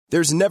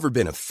There's never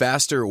been a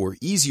faster or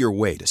easier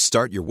way to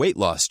start your weight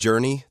loss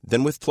journey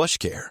than with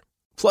PlushCare.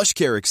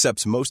 PlushCare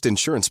accepts most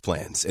insurance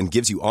plans and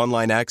gives you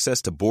online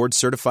access to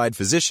board-certified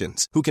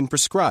physicians who can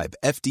prescribe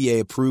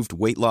FDA-approved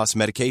weight loss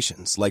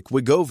medications like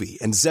Wegovy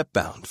and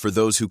Zepbound for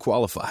those who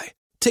qualify.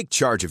 Take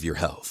charge of your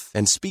health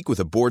and speak with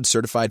a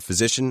board-certified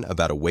physician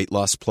about a weight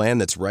loss plan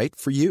that's right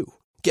for you.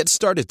 Get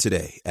started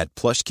today at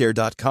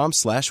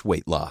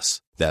plushcare.com/weight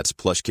loss. That's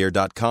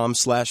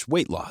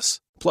plushcare.com/weight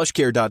loss.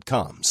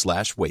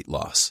 plushcare.com/weight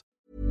loss.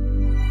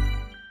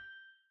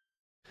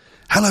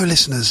 Hello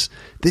listeners,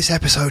 this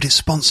episode is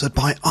sponsored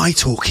by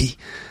italki,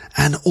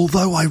 and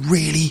although I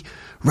really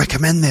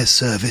recommend their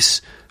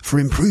service for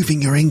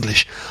improving your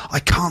English, I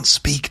can't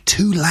speak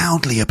too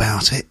loudly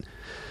about it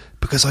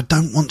because I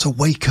don't want to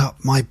wake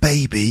up my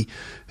baby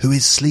who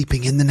is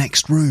sleeping in the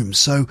next room,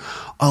 so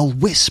I'll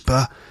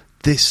whisper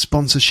this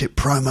sponsorship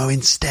promo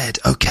instead,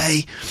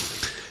 okay?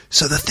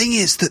 So the thing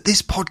is that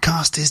this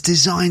podcast is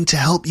designed to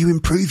help you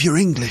improve your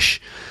English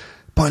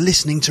by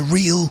listening to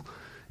real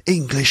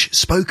English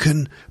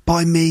spoken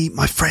by me,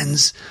 my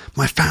friends,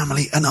 my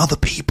family and other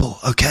people,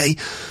 okay?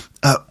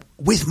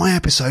 With my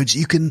episodes,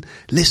 you can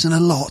listen a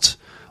lot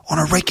on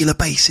a regular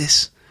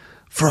basis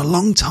for a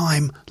long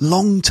time,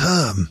 long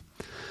term.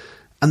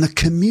 And the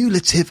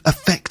cumulative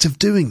effect of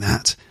doing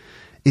that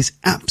is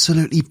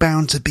absolutely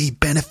bound to be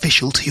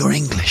beneficial to your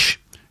English.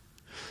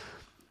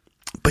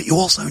 But you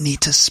also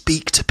need to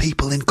speak to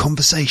people in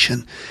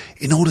conversation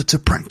in order to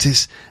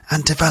practice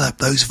and develop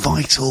those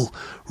vital,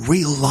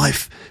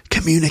 real-life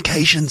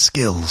communication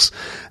skills.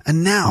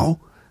 And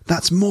now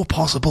that's more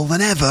possible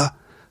than ever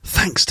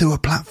thanks to a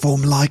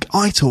platform like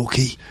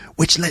italki,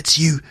 which lets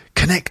you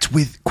connect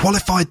with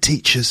qualified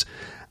teachers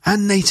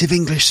and native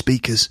English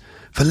speakers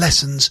for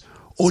lessons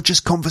or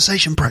just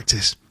conversation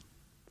practice.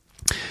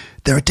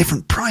 There are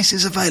different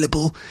prices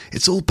available.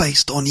 It's all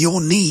based on your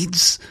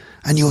needs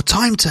and your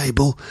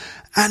timetable.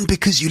 And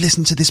because you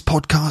listen to this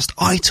podcast,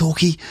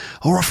 italki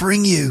are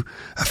offering you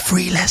a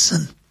free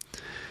lesson.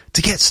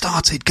 To get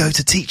started, go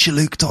to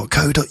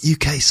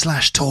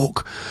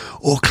teacherluke.co.uk/talk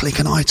or click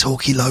an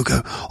italki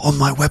logo on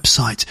my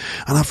website.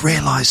 And I've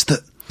realised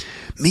that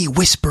me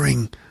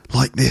whispering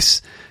like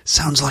this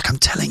sounds like I'm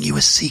telling you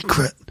a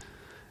secret,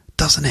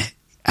 doesn't it?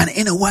 And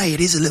in a way, it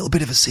is a little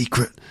bit of a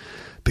secret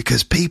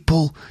because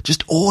people,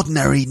 just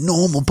ordinary,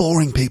 normal,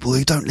 boring people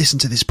who don't listen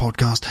to this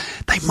podcast,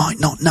 they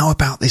might not know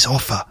about this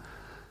offer.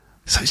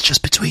 So it's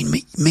just between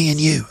me and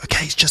you,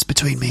 okay? It's just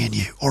between me and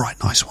you. All right,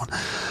 nice one.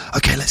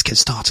 Okay, let's get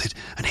started.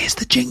 And here's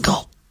the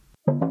jingle.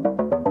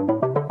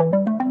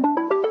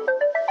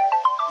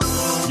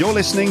 You're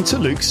listening to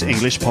Luke's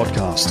English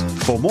Podcast.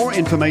 For more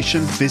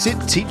information, visit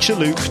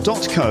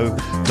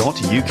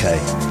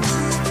teacherluke.co.uk.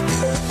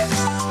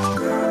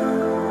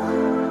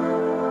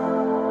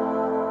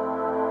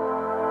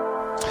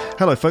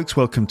 Hello folks,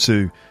 welcome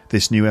to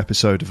this new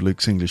episode of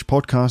Luke's English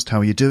Podcast. How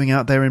are you doing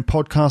out there in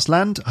podcast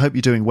land? I hope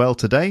you're doing well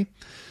today,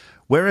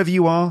 wherever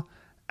you are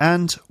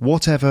and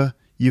whatever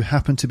you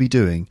happen to be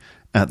doing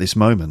at this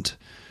moment.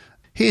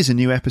 Here's a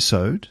new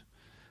episode,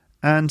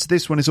 and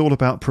this one is all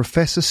about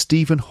Professor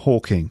Stephen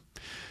Hawking.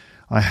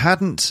 I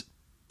hadn't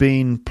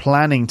been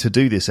planning to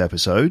do this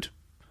episode.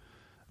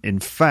 In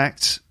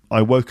fact,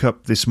 I woke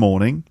up this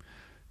morning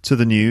to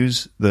the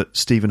news that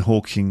Stephen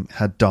Hawking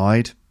had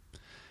died.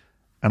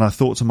 And I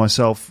thought to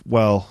myself,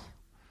 well,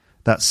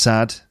 that's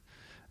sad,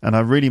 and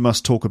I really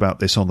must talk about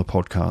this on the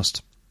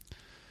podcast.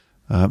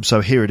 So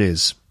here it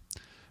is.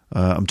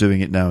 I'm doing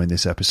it now in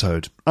this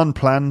episode.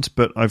 Unplanned,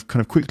 but I've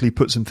kind of quickly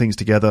put some things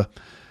together,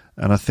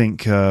 and I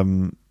think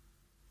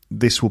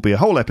this will be a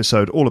whole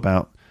episode all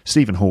about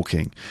Stephen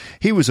Hawking.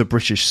 He was a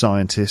British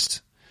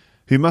scientist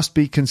who must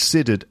be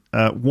considered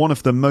one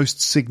of the most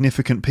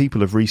significant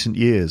people of recent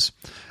years.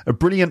 A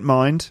brilliant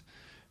mind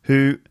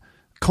who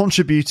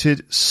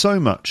contributed so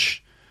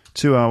much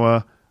to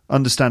our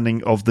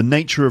understanding of the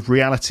nature of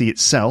reality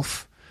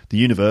itself, the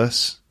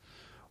universe,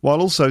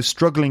 while also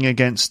struggling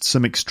against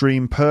some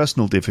extreme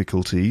personal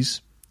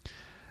difficulties.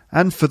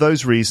 And for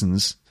those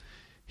reasons,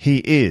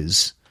 he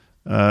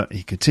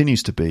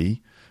continues to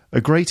be,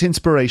 a great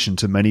inspiration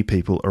to many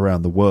people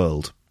around the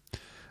world.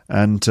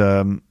 And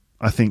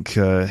I think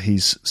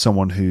he's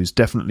someone who's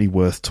definitely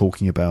worth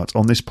talking about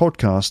on this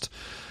podcast.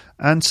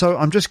 And so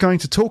I'm just going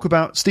to talk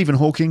about Stephen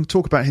Hawking,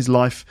 talk about his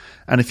life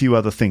and a few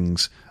other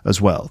things as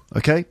well,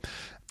 okay?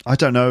 I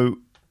don't know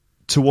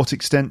to what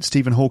extent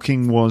Stephen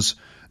Hawking was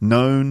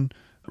known,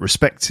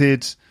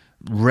 respected,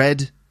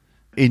 read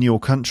in your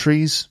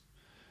countries.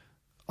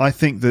 I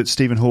think that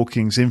Stephen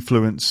Hawking's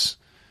influence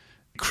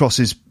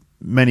crosses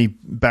many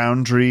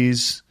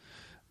boundaries,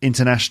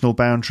 international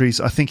boundaries.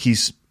 I think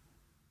he's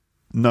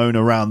known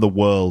around the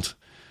world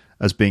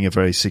as being a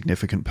very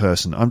significant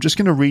person. I'm just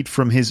going to read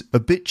from his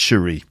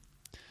obituary.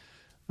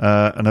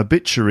 An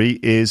obituary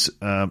is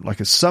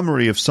like a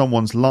summary of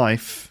someone's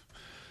life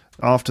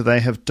after they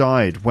have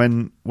died.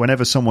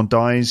 Whenever someone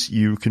dies,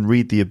 you can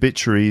read the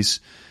obituaries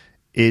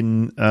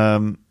in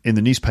the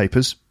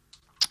newspapers.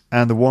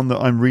 And the one that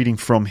I'm reading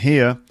from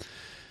here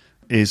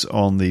is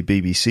on the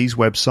BBC's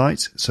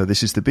website. So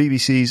this is the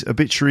BBC's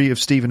obituary of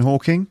Stephen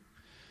Hawking.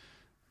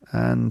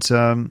 And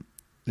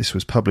this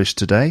was published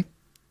today.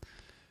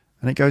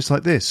 And it goes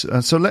like this.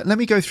 So let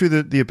me go through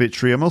the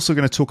obituary. I'm also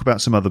going to talk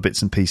about some other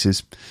bits and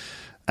pieces.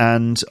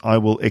 And I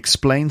will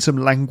explain some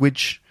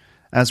language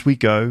as we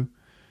go.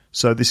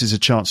 So this is a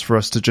chance for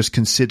us to just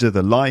consider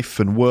the life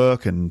and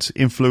work and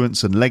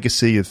influence and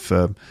legacy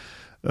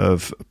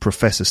of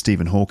Professor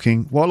Stephen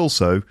Hawking, while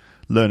also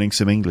learning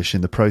some English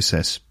in the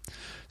process.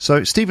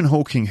 So Stephen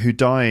Hawking, who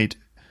died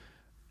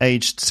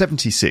aged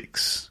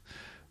 76,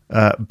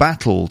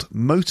 battled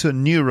motor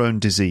neurone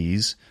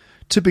disease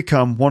to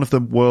become one of the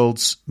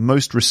world's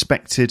most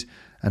respected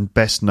and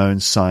best-known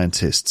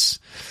scientists.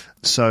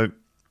 So,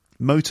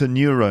 motor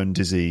neurone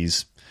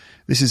disease.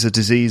 This is a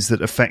disease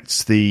that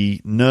affects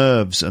the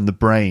nerves and the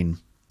brain.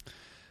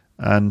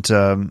 And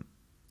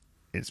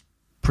it's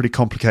pretty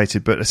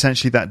complicated, but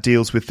essentially that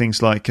deals with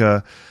things like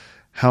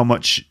how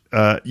much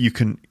you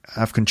can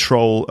have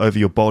control over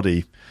your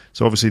body.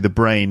 So obviously the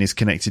brain is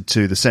connected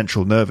to the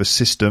central nervous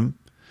system,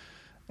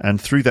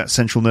 and through that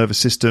central nervous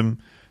system,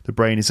 the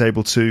brain is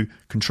able to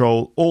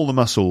control all the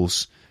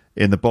muscles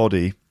in the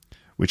body,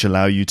 which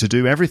allow you to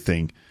do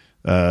everything,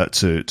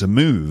 to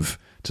move,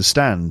 to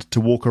stand,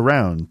 to walk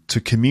around, to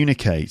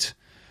communicate.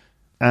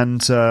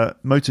 And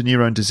motor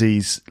neurone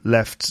disease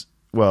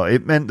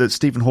it meant that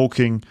Stephen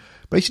Hawking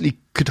basically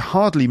could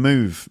hardly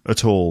move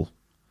at all.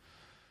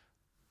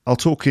 I'll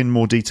talk in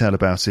more detail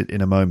about it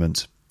in a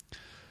moment.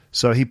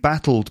 So he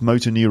battled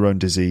motor neurone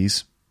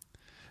disease,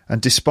 and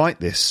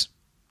despite this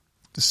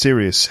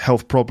serious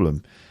health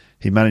problem,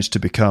 he managed to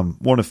become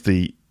one of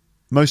the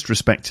most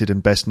respected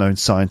and best-known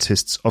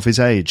scientists of his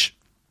age.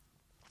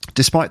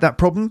 Despite that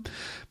problem,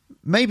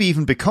 maybe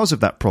even because of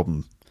that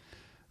problem,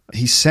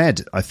 he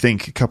said, I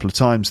think, a couple of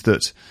times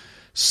that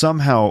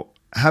somehow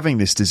having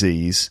this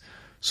disease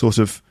sort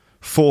of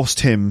forced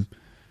him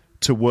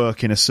to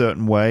work in a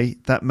certain way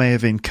that may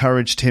have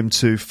encouraged him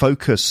to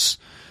focus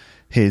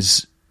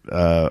his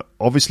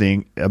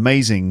obviously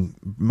amazing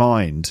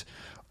mind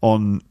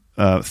on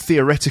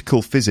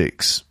theoretical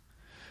physics.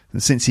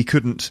 And since he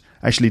couldn't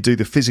actually do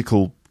the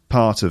physical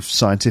part of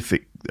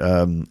scientific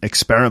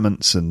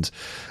experiments and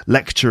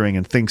lecturing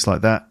and things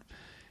like that,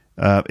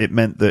 it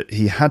meant that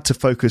he had to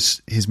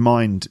focus his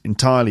mind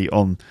entirely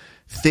on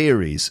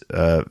theories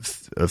of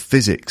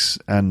physics,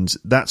 and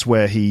that's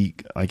where he,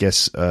 I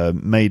guess,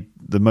 made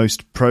the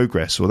most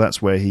progress, or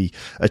that's where he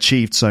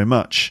achieved so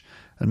much.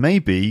 And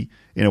maybe,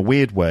 in a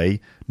weird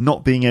way,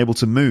 not being able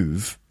to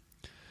move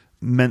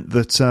meant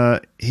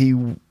that he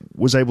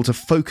was able to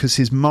focus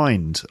his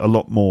mind a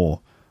lot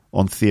more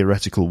on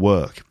theoretical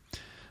work.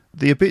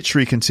 The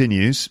obituary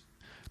continues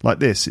like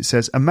this. It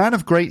says, "A man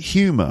of great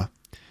humour,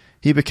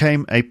 he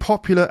became a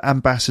popular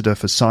ambassador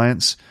for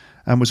science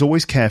and was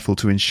always careful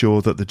to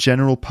ensure that the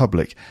general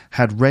public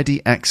had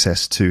ready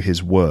access to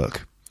his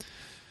work.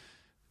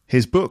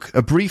 His book,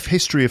 A Brief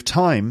History of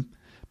Time,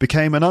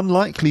 became an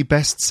unlikely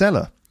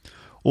bestseller,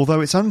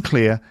 although it's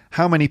unclear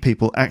how many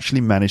people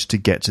actually managed to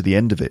get to the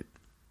end of it."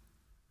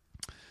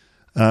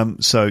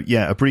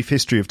 A Brief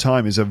History of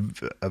Time is a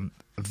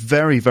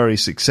very, very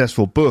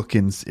successful book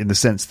in the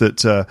sense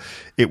that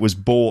it was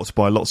bought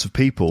by lots of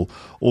people,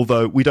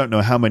 although we don't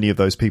know how many of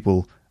those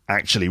people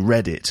actually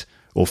read it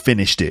or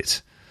finished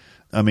it.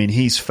 I mean,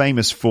 he's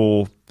famous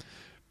for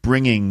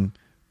bringing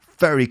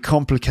very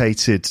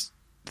complicated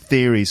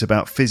theories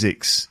about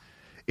physics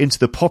into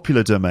the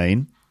popular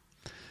domain,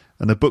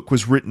 and the book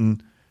was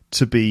written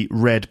to be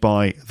read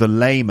by the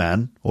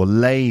layman or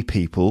lay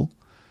people.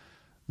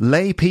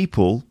 Lay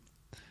people,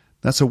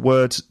 that's a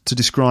word to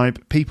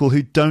describe people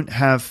who don't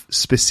have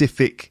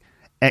specific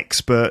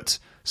expert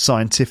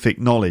scientific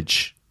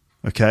knowledge,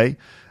 okay?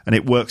 And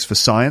it works for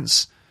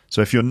science.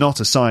 So if you're not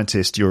a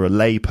scientist, you're a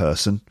lay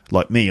person.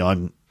 Like me,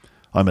 I'm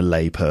a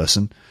lay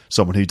person,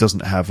 someone who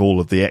doesn't have all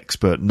of the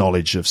expert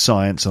knowledge of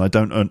science, and I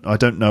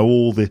don't know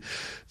all the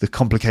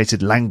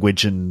complicated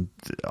language and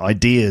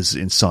ideas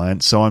in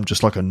science. So I'm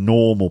just like a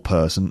normal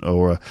person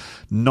or a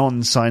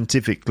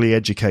non-scientifically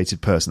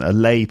educated person, a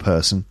lay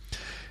person.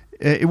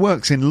 It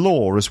works in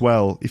law as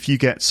well. If you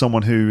get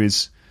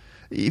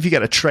if you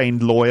get a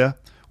trained lawyer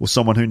or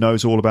someone who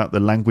knows all about the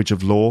language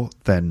of law,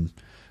 then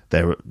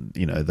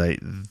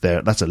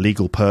that's a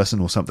legal person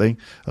or something,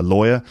 a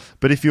lawyer.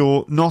 But if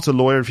you're not a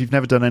lawyer, if you've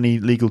never done any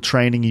legal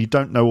training, you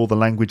don't know all the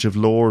language of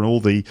law and all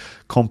the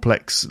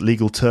complex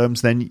legal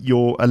terms, then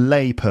you're a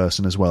lay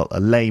person as well, a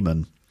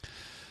layman.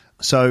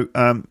 So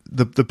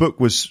the book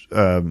was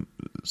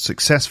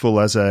successful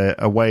as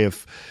a way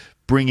of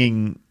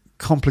bringing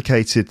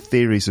complicated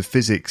theories of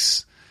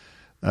physics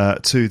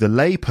to the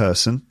lay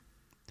person.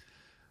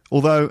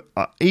 Although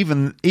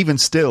even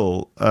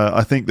still,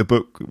 I think the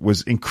book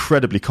was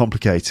incredibly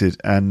complicated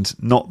and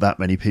not that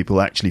many people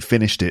actually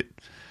finished it.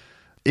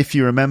 If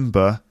you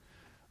remember,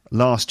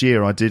 last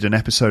year I did an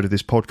episode of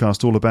this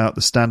podcast all about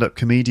the stand-up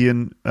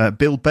comedian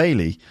Bill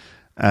Bailey,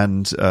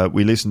 and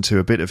we listened to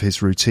a bit of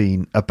his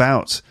routine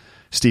about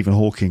Stephen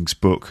Hawking's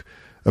book,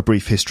 A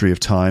Brief History of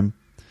Time.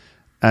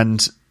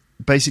 And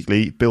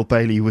basically, Bill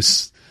Bailey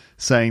was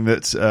saying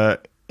that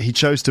he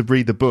chose to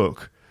read the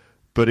book,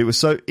 but it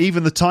was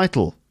even the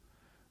title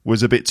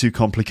was a bit too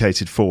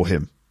complicated for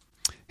him.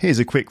 Here's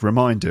a quick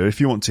reminder. If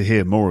you want to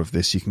hear more of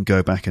this, you can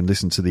go back and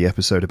listen to the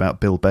episode about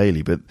Bill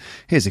Bailey. But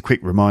here's a quick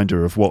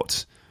reminder of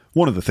what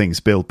one of the things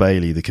Bill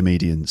Bailey, the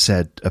comedian,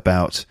 said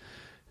about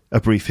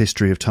A Brief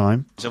History of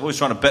Time. So I've always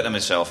tried to better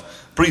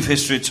myself. Brief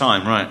history of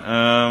time, right.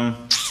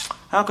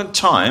 How can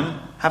time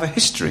have a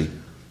history?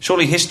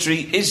 Surely history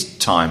is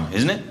time,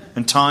 isn't it?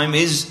 And time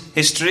is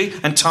history,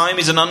 and time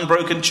is an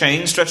unbroken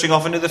chain stretching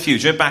off into the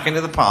future, back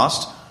into the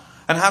past.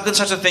 And how can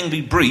such a thing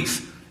be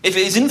brief if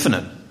it is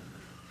infinite?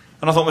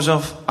 And I thought to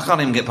myself, I can't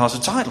even get past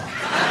the title.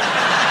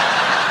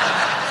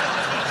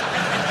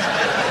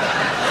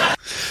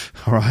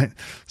 All right.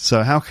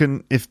 So how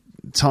can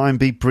time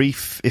be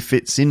brief if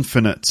it's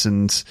infinite?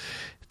 And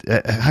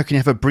how can you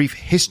have a brief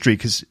history?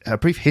 Because a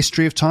brief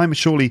history of time,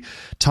 surely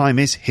time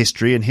is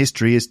history and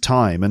history is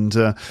time,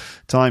 and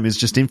time is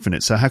just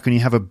infinite. So how can you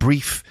have a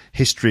brief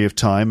history of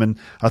time? And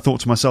I thought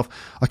to myself,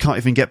 I can't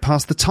even get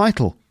past the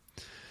title,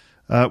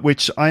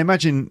 which I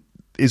imagine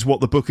is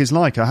what the book is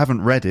like. I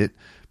haven't read it,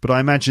 but I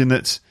imagine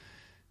that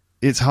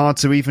it's hard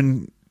to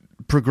even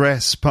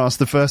progress past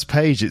the first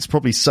page. It's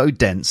probably so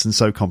dense and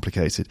so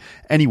complicated.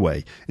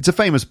 Anyway, it's a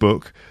famous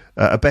book,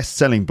 a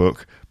best-selling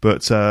book,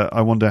 but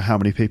I wonder how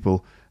many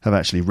people have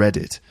actually read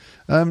it.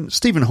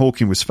 Stephen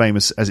Hawking was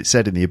famous, as it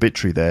said in the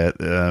obituary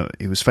there,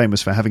 he was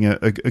famous for having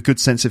a good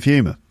sense of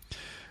humour,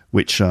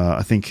 which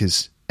I think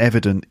is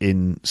evident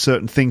in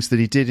certain things that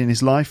he did in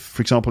his life.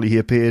 For example, he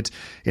appeared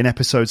in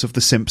episodes of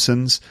The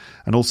Simpsons,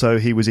 and also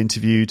he was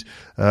interviewed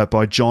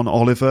by John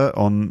Oliver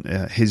on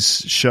his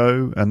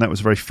show, and that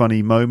was a very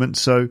funny moment.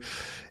 So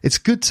it's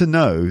good to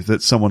know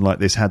that someone like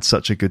this had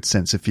such a good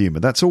sense of humour.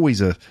 That's always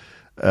an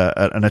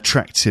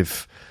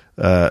attractive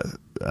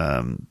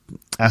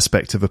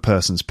aspect of a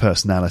person's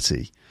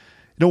personality.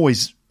 It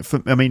always,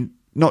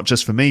 not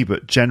just for me,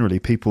 but generally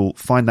people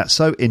find that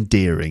so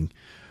endearing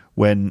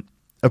when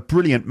a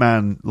brilliant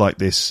man like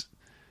this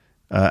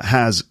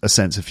has a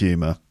sense of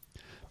humour,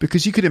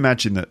 because you could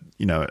imagine that,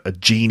 a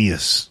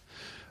genius,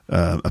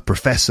 a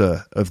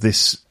professor of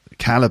this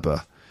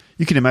calibre,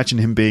 you can imagine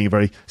him being a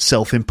very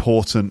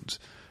self-important,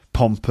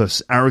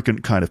 pompous,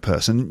 arrogant kind of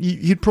person.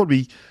 You'd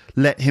probably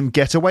let him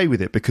get away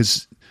with it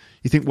because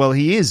you think, well,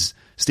 he is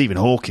Stephen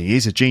Hawking, he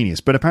is a genius.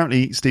 But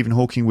apparently Stephen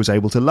Hawking was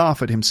able to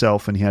laugh at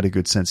himself, and he had a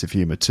good sense of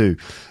humour too.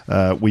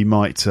 We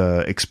might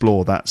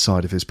explore that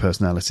side of his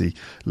personality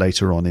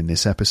later on in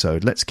this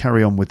episode. Let's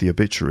carry on with the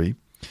obituary.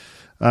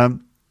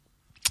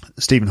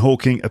 Stephen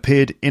Hawking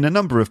appeared in a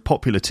number of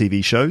popular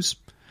TV shows,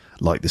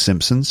 like The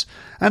Simpsons,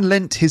 and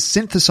lent his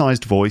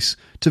synthesised voice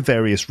to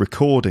various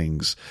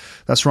recordings.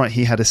 That's right,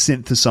 he had a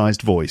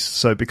synthesised voice.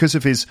 So because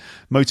of his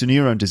motor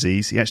neuron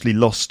disease, he actually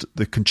lost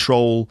the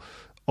control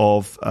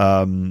of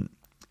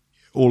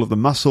all of the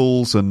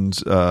muscles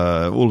and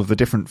all of the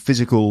different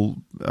physical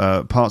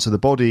parts of the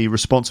body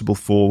responsible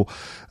for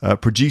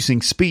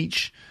producing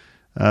speech.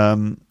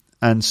 And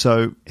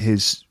so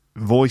his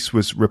voice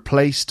was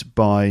replaced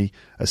by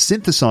a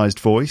synthesized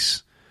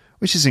voice,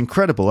 which is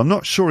incredible. I'm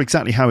not sure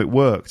exactly how it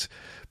worked,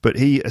 but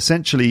he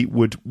essentially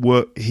would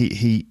work.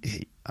 He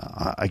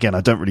again,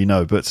 I don't really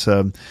know, but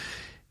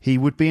he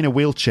would be in a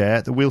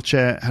wheelchair. The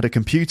wheelchair had a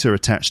computer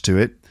attached to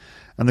it,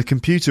 and the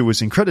computer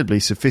was incredibly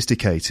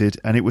sophisticated,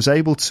 and it was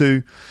able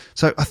to.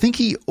 So I think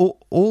the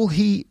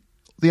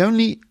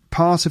only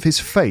part of his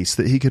face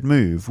that he could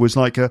move was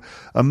like a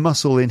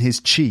muscle in his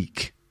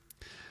cheek,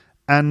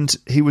 and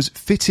he was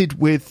fitted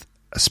with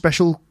a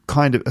special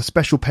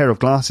pair of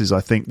glasses,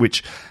 I think,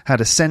 which had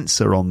a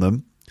sensor on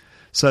them,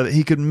 so that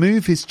he could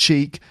move his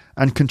cheek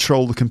and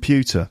control the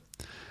computer.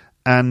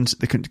 And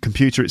the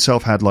computer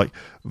itself had like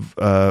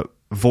a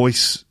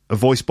voice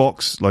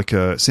box, like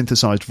a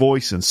synthesized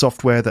voice and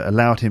software that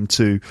allowed him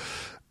to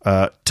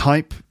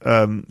type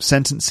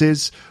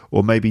sentences,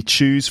 or maybe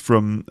choose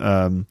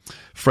from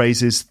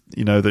phrases,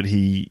 that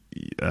he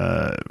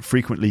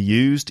frequently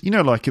used.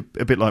 Like a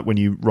bit like when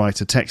you write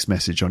a text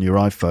message on your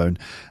iPhone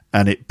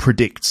and it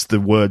predicts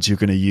the words you're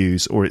going to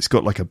use, or it's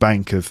got like a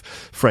bank of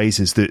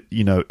phrases that,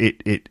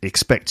 it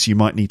expects you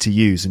might need to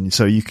use. And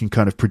so you can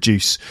kind of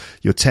produce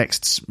your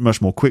texts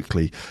much more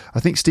quickly. I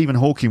think Stephen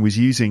Hawking was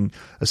using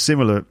a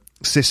similar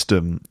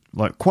system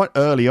like quite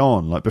early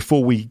on, like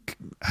before we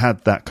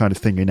had that kind of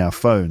thing in our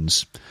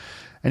phones.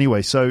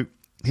 Anyway, so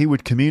he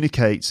would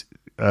communicate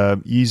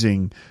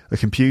using a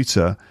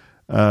computer,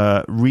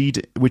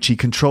 which he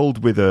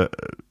controlled with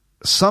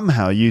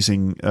somehow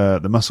using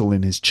the muscle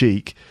in his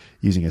cheek,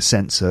 using a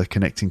sensor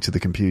connecting to the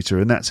computer,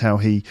 and that's how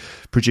he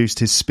produced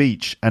his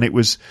speech. And it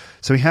was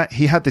so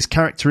he had this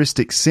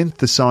characteristic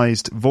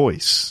synthesized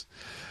voice,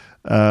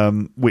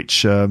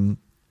 which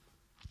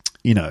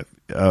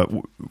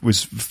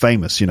was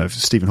famous.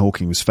 Stephen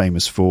Hawking was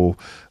famous for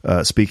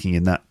speaking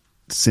in that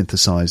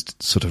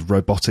synthesized sort of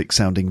robotic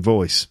sounding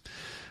voice.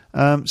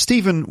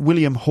 Stephen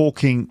William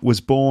Hawking was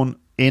born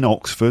in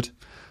Oxford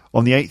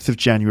on the 8th of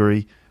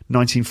January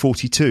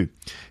 1942.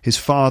 His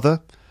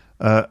father,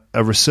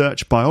 a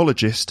research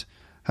biologist,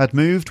 had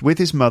moved with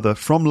his mother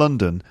from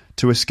London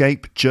to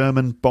escape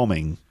German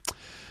bombing.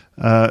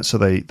 So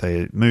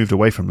they moved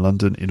away from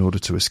London in order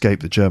to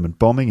escape the German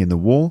bombing in the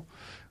war.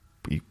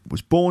 He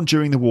was born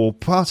during the war,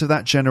 part of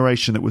that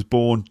generation that was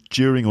born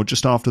during or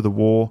just after the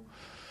war.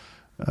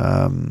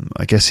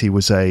 I guess he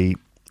was a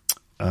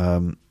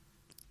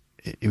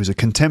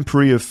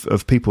contemporary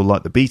of people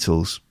like the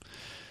Beatles.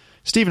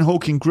 Stephen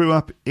Hawking grew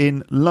up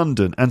in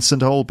London and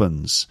St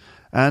Albans,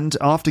 and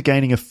after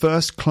gaining a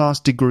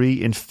first-class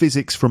degree in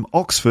physics from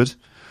Oxford,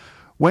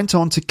 went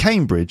on to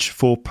Cambridge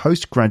for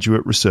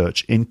postgraduate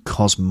research in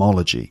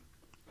cosmology.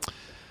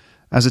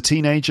 As a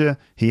teenager,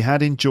 he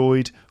had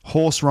enjoyed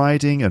horse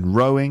riding and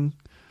rowing,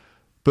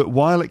 but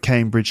while at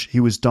Cambridge,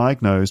 he was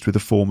diagnosed with a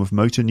form of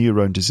motor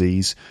neurone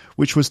disease,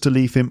 which was to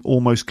leave him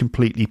almost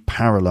completely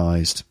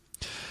paralysed.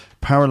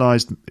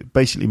 Paralysed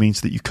basically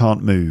means that you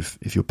can't move.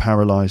 If you're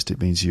paralysed,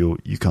 it means you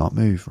can't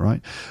move,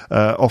 right?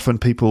 Often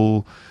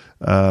people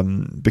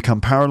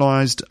become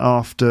paralysed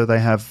after they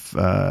have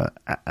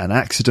an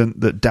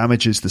accident that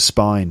damages the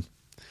spine.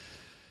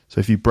 So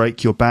if you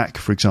break your back,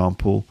 for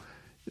example,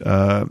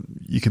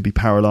 you can be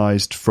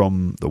paralysed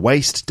from the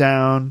waist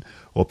down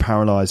or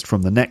paralysed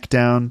from the neck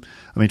down.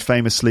 I mean,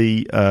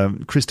 famously,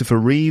 Christopher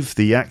Reeve,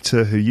 the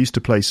actor who used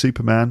to play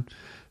Superman,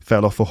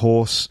 fell off a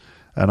horse,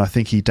 and I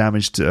think he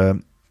damaged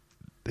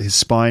his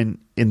spine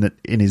in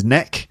his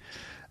neck,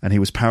 and he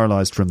was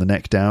paralysed from the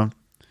neck down.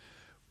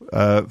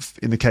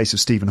 In the case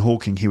of Stephen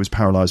Hawking, he was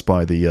paralysed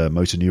by the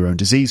motor neurone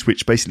disease,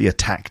 which basically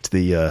attacked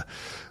the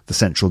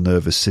central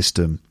nervous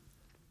system,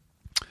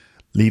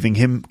 leaving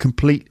him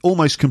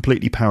almost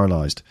completely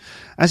paralysed.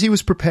 As he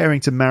was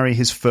preparing to marry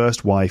his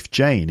first wife,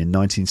 Jane, in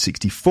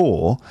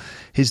 1964,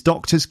 his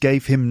doctors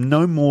gave him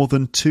no more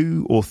than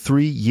 2 or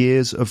 3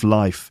 years of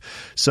life.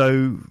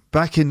 So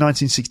back in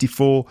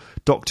 1964,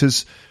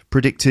 doctors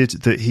predicted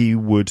that he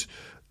would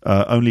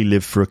only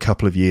live for a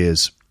couple of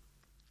years.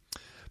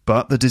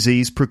 But the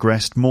disease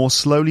progressed more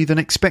slowly than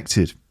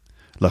expected.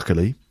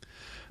 Luckily,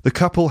 the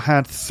couple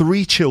had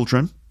 3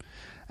 children,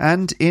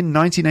 and in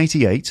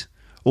 1988,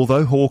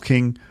 although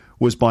Hawking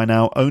was by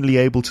now only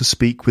able to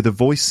speak with a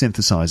voice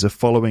synthesizer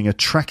following a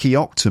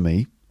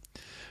tracheotomy,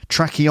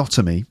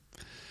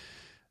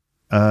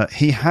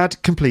 he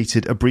had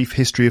completed A Brief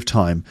History of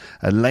Time,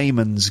 a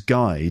layman's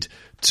guide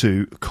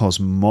to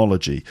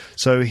cosmology.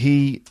 So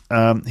he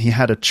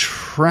had a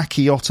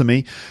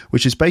tracheotomy,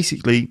 which is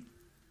basically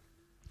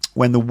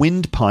when the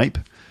windpipe,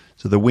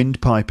 so the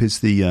windpipe is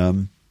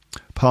the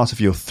part of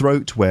your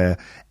throat where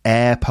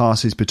air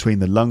passes between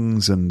the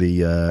lungs and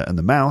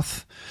the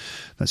mouth.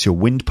 That's your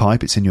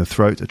windpipe. It's in your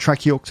throat. A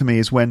tracheotomy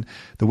is when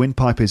the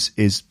windpipe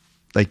is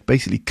they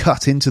basically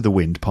cut into the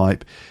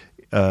windpipe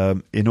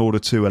in order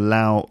to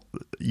allow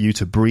you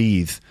to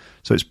breathe.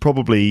 So it's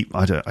probably,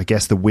 I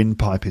guess the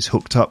windpipe is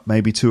hooked up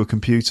maybe to a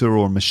computer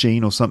or a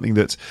machine or something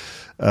that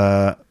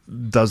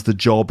does the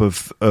job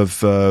of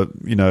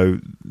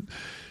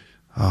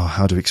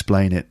how to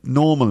explain it.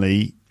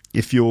 Normally,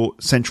 if your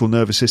central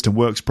nervous system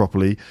works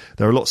properly,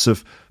 there are lots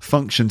of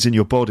functions in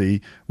your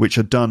body which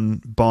are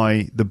done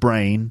by the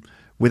brain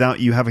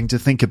without you having to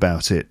think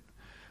about it.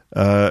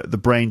 The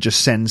brain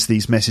just sends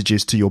these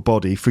messages to your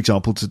body, for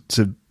example,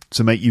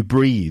 to make you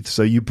breathe.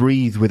 So you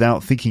breathe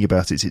without thinking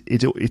about it.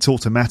 It's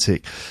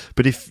automatic.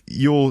 But if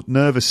your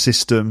nervous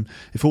system,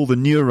 if all the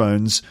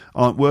neurons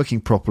aren't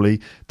working properly,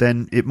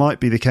 then it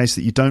might be the case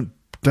that you don't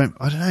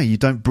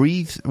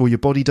breathe, or your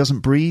body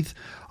doesn't breathe.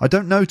 I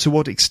don't know to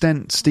what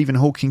extent Stephen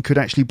Hawking could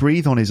actually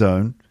breathe on his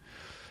own.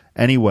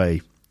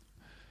 Anyway,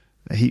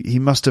 he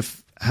must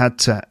have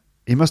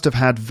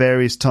had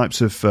various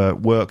types of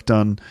work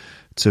done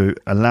to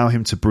allow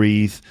him to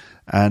breathe,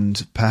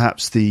 and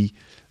perhaps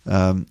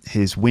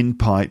his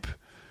windpipe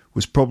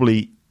was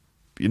probably,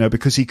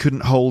 because he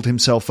couldn't hold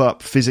himself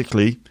up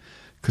physically,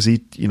 because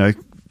he,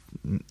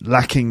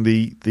 lacking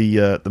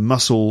the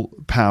muscle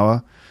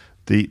power,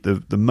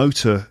 the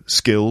motor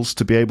skills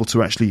to be able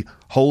to actually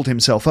hold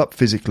himself up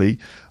physically.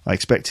 I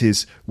expect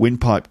his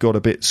windpipe got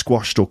a bit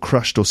squashed or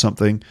crushed or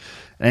something.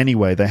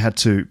 Anyway, they had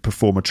to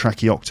perform a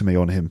tracheotomy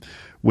on him,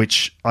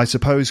 which I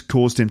suppose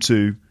caused him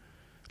to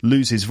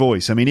lose his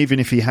voice. I mean, even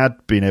if he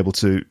had been able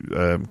to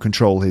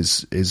control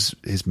his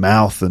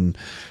mouth and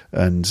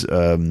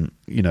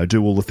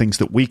do all the things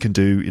that we can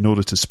do in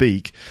order to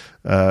speak,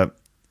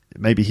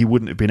 maybe he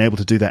wouldn't have been able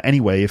to do that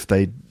anyway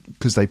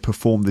because they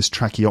performed this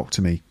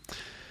tracheotomy.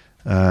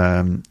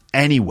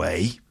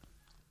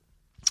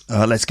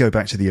 Let's go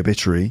back to the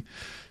obituary.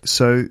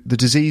 So the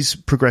disease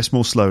progressed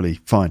more slowly.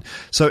 Fine.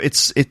 So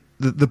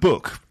the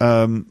book,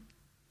 A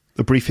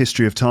Brief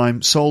History of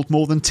Time, sold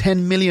more than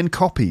 10 million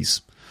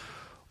copies,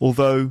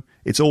 although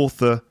its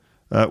author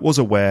was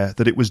aware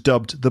that it was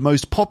dubbed the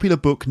most popular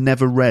book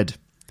never read.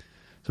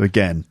 So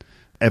again,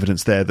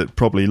 evidence there that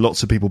probably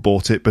lots of people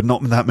bought it, but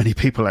not that many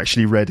people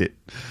actually read it,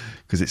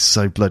 because it's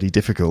so bloody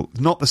difficult.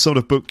 Not the sort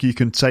of book you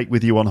can take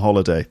with you on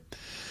holiday.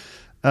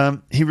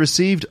 He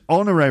received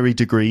honorary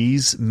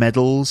degrees,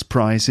 medals,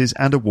 prizes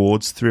and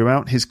awards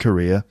throughout his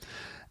career,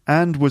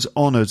 and was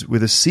honoured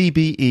with a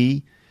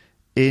CBE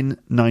in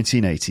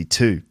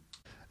 1982.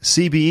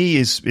 CBE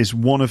is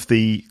one of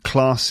the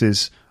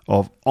classes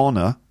of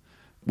honour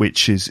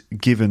which is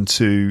given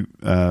to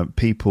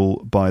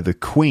people by the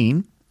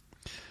Queen.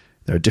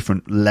 There are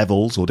different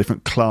levels or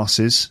different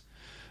classes.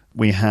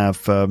 We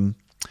have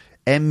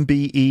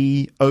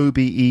MBE,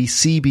 OBE,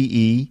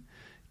 CBE,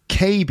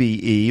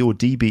 KBE or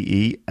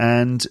DBE,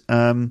 and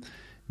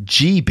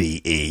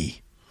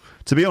GBE.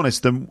 To be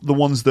honest, the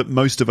ones that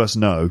most of us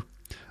know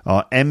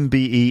are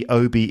MBE,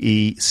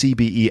 OBE,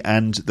 CBE,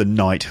 and the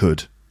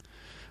knighthood.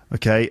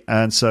 Okay,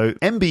 and so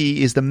MBE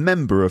is the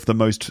member of the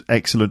Most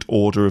Excellent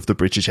Order of the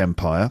British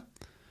Empire.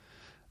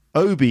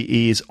 OBE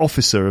is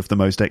officer of the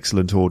Most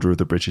Excellent Order of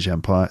the British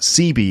Empire.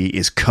 CBE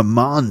is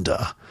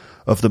commander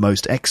of the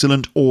Most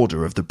Excellent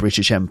Order of the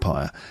British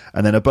Empire.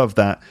 And then above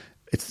that,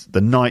 it's the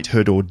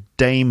knighthood or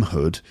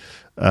damehood,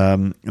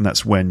 and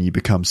that's when you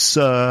become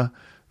Sir,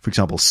 for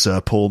example,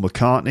 Sir Paul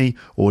McCartney,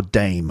 or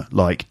Dame,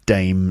 like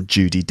Dame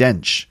Judi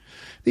Dench.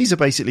 These are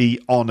basically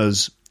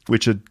honours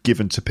which are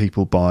given to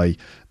people by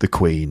the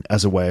Queen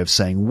as a way of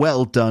saying,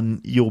 well done,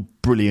 you're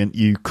brilliant,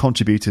 you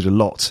contributed a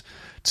lot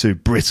to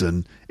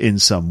Britain in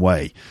some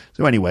way.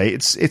 So anyway,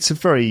 it's a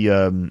very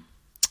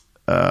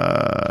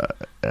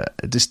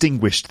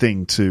distinguished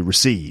thing to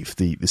receive,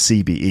 the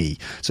CBE.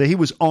 So he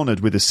was honoured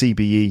with a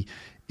CBE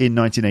in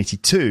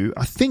 1982.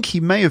 I think he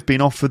may have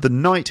been offered the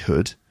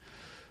knighthood,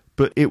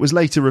 but it was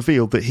later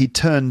revealed that he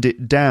turned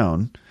it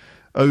down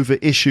over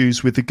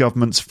issues with the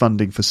government's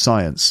funding for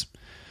science.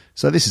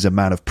 So this is a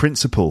man of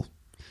principle.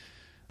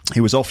 He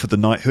was offered the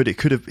knighthood. He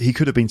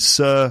could have been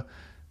Sir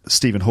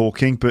Stephen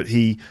Hawking, but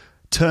he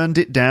turned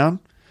it down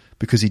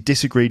because he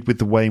disagreed with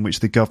the way in which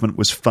the government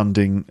was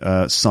funding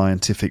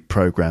scientific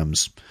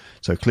programs.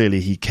 So clearly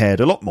he cared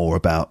a lot more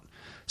about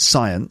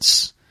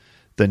science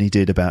than he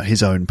did about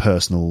his own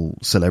personal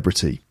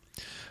celebrity.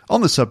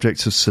 On the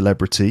subject of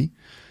celebrity,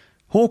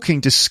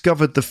 Hawking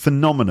discovered the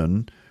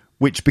phenomenon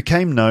which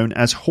became known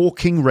as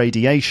Hawking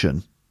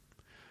radiation,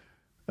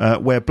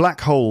 where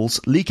black holes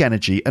leak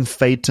energy and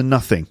fade to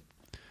nothing.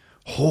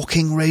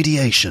 Hawking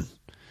radiation.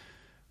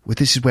 Well,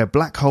 this is where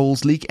black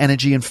holes leak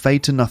energy and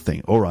fade to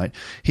nothing. All right.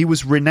 He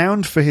was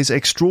renowned for his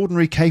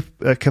extraordinary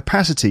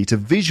capacity to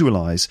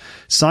visualize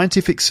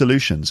scientific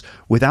solutions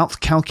without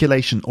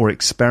calculation or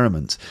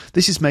experiment.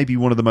 This is maybe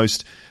one of the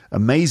most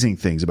amazing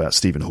things about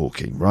Stephen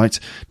Hawking, right?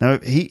 Now,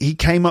 he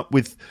came up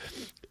with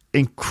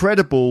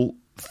incredible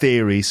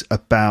theories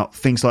about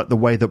things like the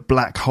way that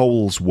black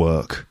holes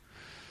work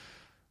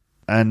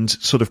and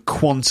sort of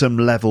quantum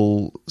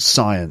level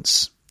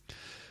science.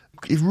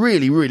 It's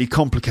really, really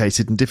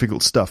complicated and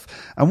difficult stuff.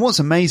 And what's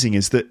amazing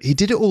is that he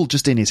did it all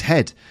just in his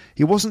head.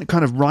 He wasn't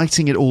kind of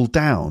writing it all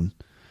down.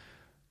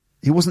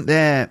 He wasn't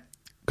there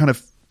kind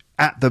of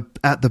at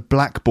the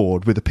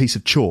blackboard with a piece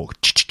of chalk,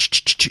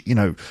 you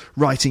know,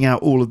 writing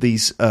out all of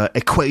these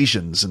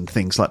equations and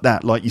things like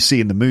that, like you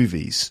see in the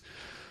movies.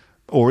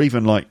 Or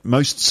even like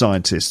most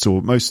scientists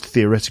or most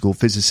theoretical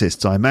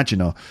physicists, I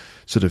imagine, are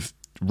sort of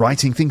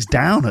writing things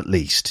down at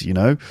least, you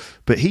know.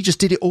 But he just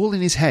did it all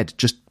in his head,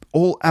 just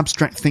all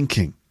abstract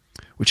thinking,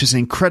 which is an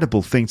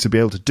incredible thing to be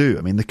able to do.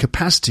 I mean, the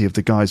capacity of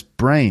the guy's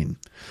brain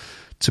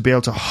to be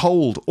able to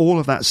hold all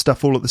of that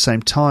stuff all at the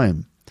same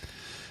time.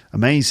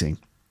 Amazing.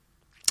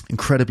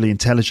 Incredibly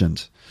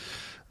intelligent.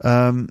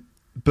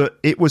 But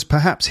it was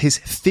perhaps his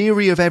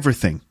theory of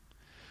everything,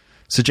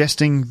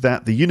 suggesting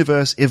that the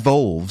universe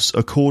evolves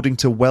according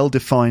to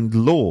well-defined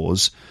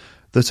laws,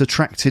 that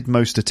attracted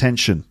most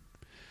attention.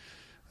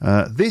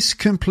 This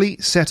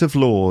complete set of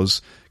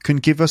laws can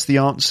give us the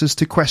answers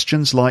to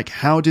questions like,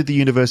 how did the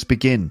universe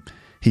begin?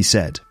 He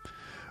said.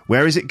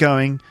 Where is it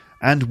going,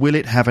 and will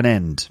it have an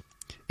end?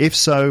 If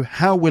so,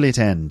 how will it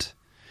end?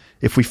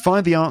 If we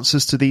find the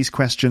answers to these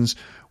questions,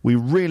 we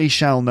really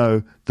shall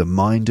know the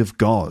mind of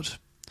God.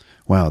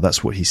 Wow,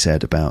 that's what he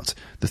said about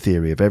the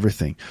theory of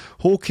everything.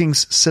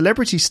 Hawking's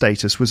celebrity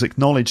status was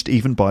acknowledged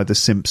even by The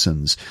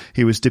Simpsons.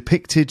 He was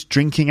depicted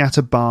drinking at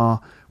a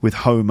bar with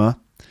Homer,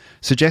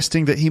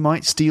 suggesting that he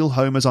might steal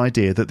Homer's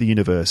idea that the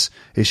universe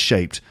is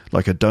shaped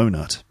like a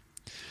donut.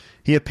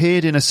 He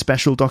appeared in a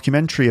special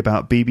documentary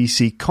about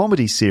BBC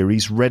comedy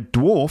series Red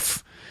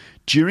Dwarf,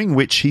 during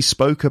which he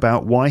spoke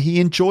about why he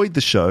enjoyed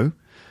the show,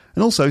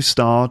 and also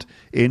starred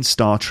in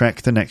Star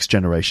Trek The Next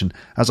Generation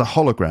as a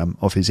hologram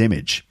of his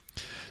image.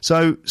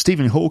 So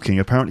Stephen Hawking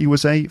apparently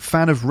was a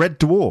fan of Red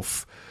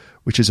Dwarf,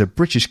 which is a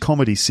British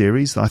comedy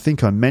series that I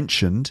think I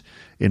mentioned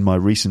in my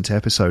recent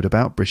episode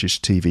about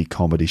British TV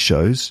comedy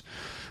shows.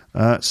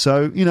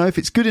 So, you know, if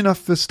it's good enough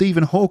for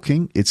Stephen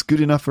Hawking, it's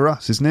good enough for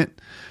us, isn't it?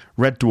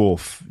 Red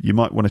Dwarf, you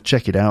might want to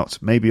check it out.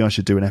 Maybe I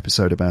should do an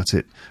episode about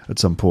it at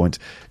some point.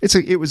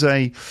 It was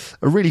a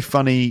really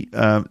funny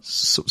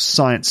sort of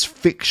science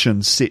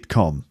fiction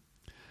sitcom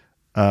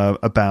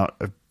about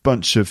a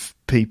bunch of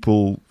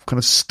people kind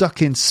of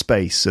stuck in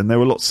space, and there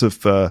were lots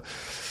of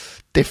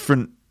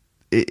different...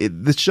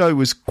 the show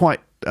was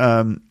quite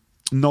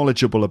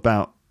knowledgeable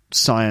about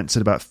science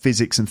and about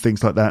physics and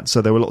things like that,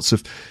 so there were lots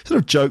of sort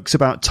of jokes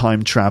about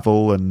time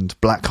travel and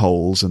black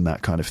holes and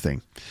that kind of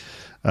thing.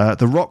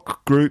 The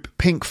rock group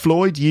Pink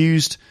Floyd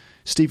used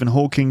Stephen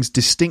Hawking's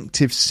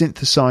distinctive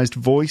synthesized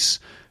voice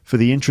for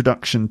the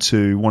introduction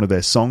to one of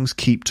their songs,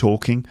 Keep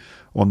Talking,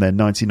 on their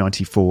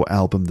 1994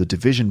 album The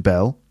Division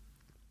Bell.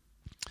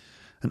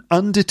 And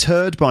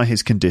undeterred by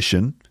his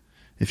condition,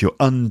 if you're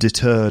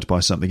undeterred by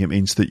something, it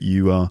means that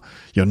you're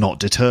not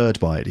deterred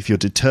by it. If you're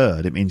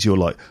deterred, it means you're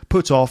like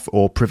put off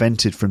or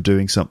prevented from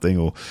doing something.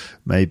 Or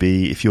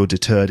maybe if you're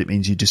deterred, it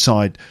means you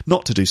decide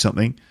not to do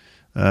something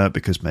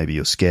because maybe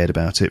you're scared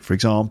about it. For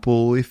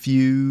example, if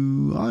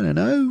you, I don't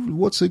know,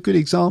 what's a good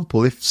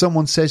example? If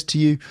someone says to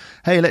you,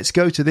 hey, let's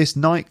go to this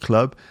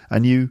nightclub,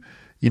 and you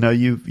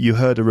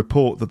heard a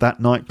report that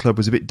nightclub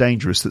was a bit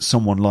dangerous, that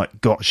someone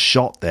like got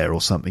shot there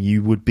or something,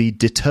 you would be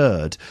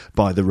deterred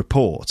by the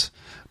report,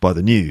 by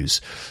the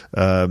news.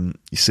 You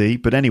see,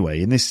 but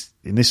anyway, in this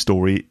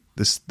story,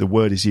 the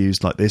word is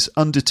used like this: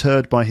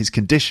 undeterred by his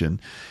condition,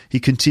 he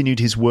continued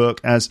his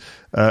work as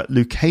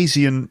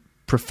Lucasian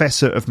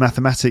Professor of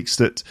Mathematics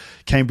at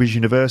Cambridge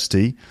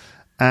University,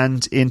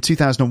 and in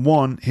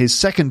 2001, his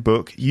second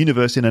book,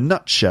 Universe in a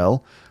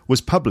Nutshell,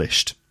 was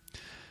published.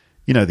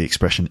 You know the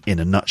expression, in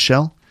a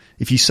nutshell?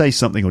 If you say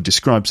something or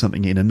describe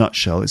something in a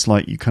nutshell, it's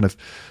like you kind of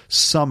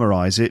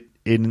summarize it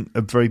in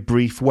a very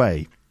brief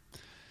way.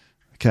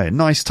 Okay,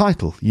 nice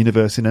title,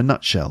 Universe in a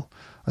Nutshell.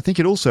 I think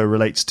it also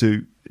relates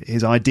to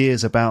his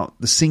ideas about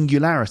the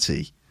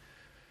singularity,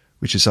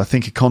 which is, I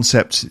think, a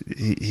concept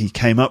he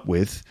came up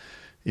with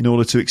in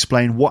order to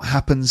explain what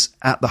happens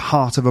at the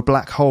heart of a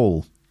black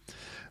hole.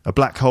 A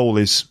black hole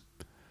is...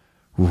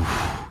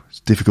 it's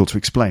difficult to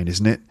explain,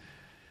 isn't it?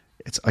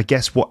 It's, I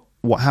guess, what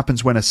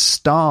happens when a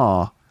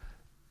star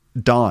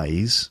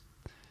dies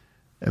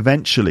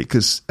eventually,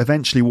 because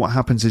eventually what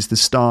happens is the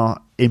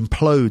star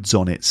implodes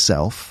on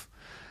itself,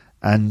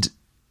 and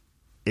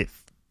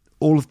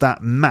all of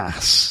that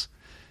mass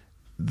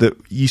that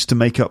used to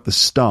make up the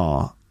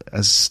star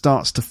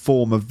starts to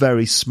form a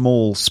very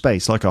small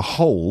space, like a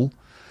hole.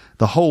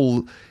 The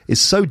hole is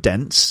so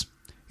dense,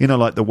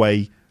 like the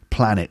way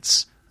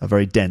planets are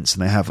very dense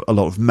and they have a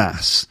lot of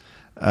mass,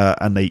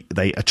 and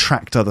they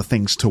attract other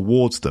things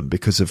towards them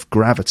because of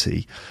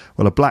gravity.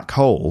 Well, a black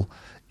hole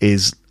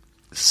is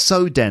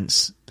so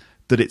dense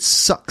that it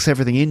sucks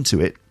everything into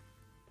it.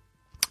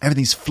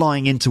 Everything's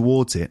flying in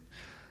towards it.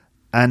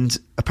 And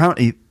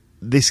apparently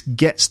this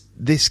gets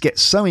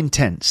so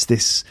intense,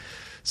 this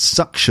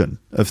suction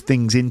of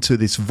things into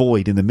this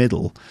void in the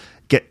middle,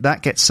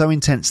 gets so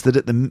intense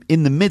that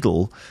in the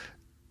middle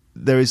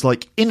there is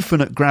like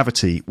infinite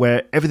gravity,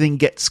 where everything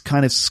gets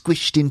kind of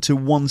squished into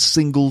one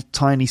single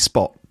tiny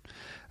spot.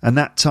 And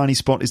that tiny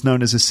spot is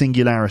known as a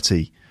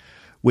singularity,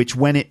 which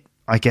when it,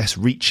 I guess,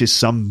 reaches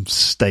some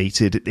state,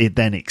 it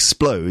then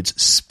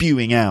explodes,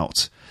 spewing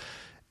out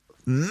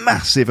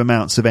massive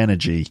amounts of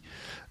energy.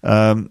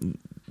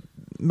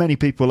 Many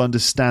people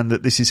understand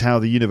that this is how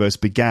the universe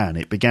began.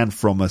 It began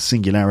from a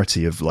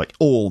singularity of like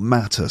all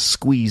matter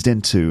squeezed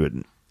into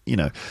an,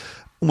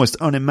 almost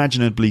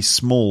unimaginably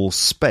small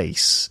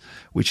space,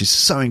 which is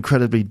so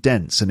incredibly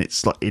dense, and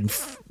it's like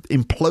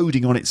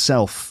imploding on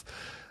itself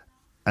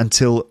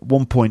until at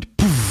one point,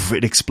 poof,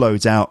 it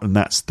explodes out, and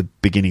that's the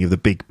beginning of the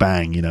Big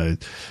Bang.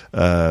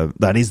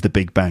 That is the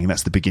Big Bang, and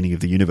that's the beginning of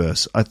the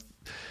universe.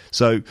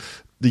 So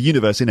the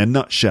universe in a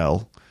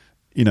nutshell,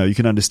 you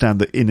can understand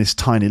that in this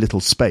tiny little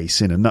space,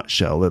 in a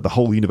nutshell, that the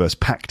whole universe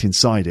packed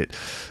inside it.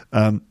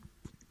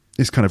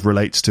 This kind of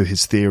relates to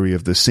his theory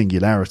of the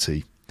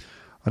singularity.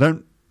 I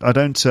don't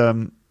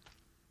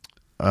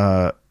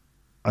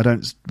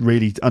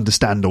really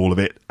understand all of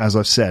it. As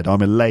I've said,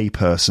 I'm a lay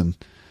person,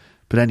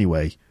 but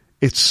anyway,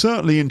 it's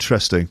certainly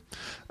interesting.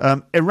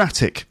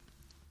 Erratic.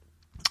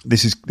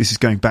 This is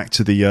going back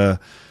to the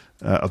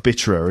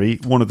obituary.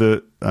 One of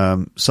the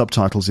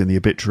subtitles in the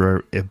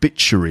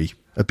obituary.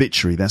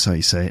 That's how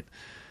you say it.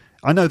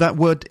 I know that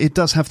word. It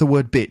does have the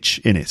word bitch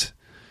in it.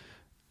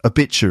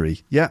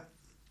 Obituary. Yeah.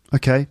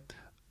 Okay.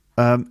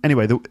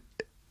 Anyway,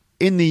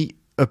 in the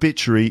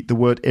obituary, the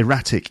word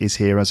erratic is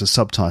here as a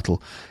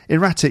subtitle.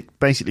 Erratic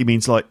basically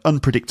means like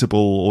unpredictable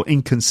or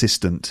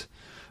inconsistent.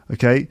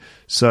 Okay,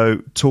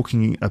 so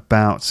talking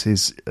about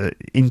his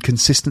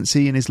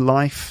inconsistency in his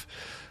life,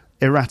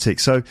 erratic.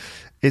 So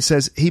it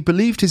says, he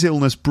believed his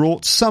illness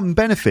brought some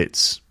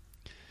benefits.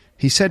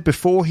 He said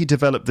before he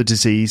developed the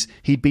disease,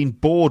 he'd been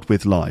bored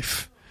with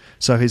life.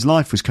 So his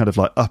life was kind of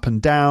like up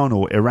and down,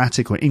 or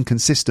erratic or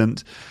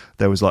inconsistent.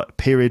 There was like a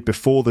period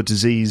before the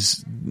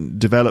disease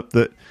developed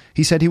that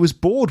he said he was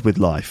bored with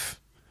life.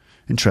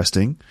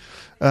 Interesting.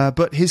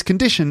 But his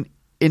condition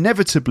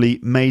inevitably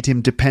made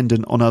him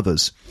dependent on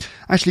others.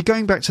 Actually,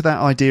 going back to that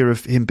idea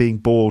of him being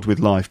bored with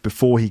life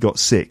before he got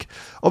sick,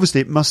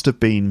 obviously it must have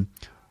been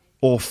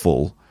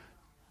awful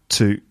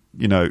to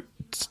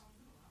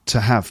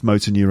have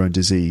motor neuron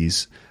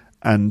disease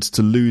and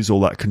to lose all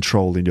that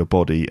control in your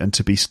body and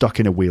to be stuck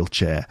in a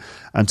wheelchair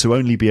and to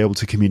only be able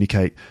to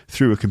communicate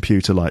through a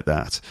computer like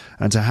that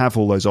and to have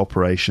all those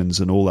operations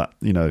and all that,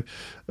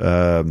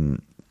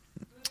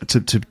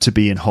 to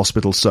be in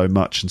hospital so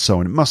much and so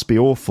on. It must be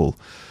awful.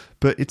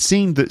 But it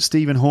seemed that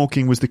Stephen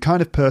Hawking was the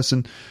kind of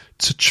person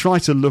to try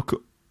to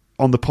look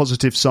on the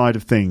positive side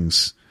of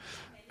things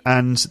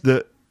and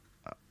that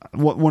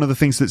one of the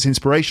things that's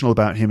inspirational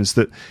about him is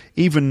that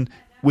even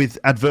with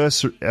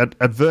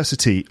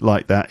adversity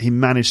like that, he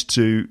managed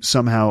to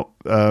somehow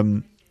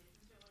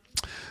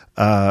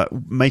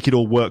make it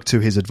all work to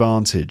his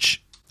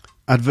advantage.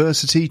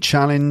 Adversity,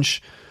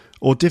 challenge,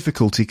 or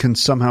difficulty can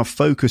somehow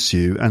focus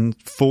you and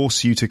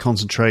force you to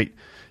concentrate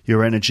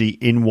your energy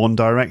in one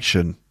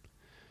direction.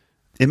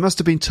 It must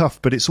have been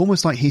tough, but it's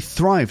almost like he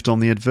thrived on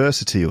the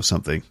adversity or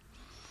something.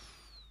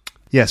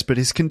 Yes, but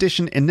his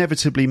condition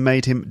inevitably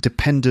made him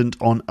dependent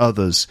on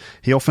others.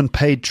 He often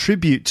paid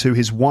tribute to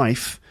his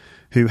wife,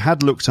 who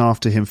had looked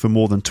after him for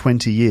more than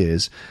 20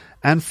 years,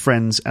 and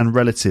friends and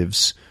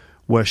relatives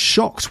were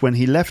shocked when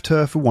he left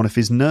her for one of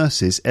his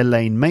nurses,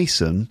 Elaine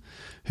Mason,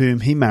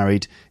 whom he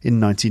married in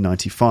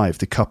 1995.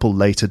 The couple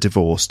later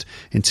divorced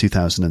in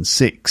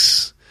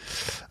 2006.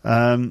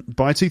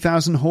 By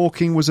 2000,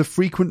 Hawking was a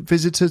frequent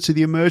visitor to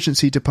the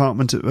emergency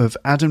department of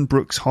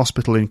Addenbrooke's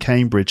Hospital in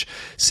Cambridge,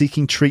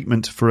 seeking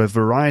treatment for a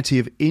variety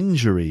of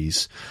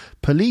injuries.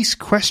 Police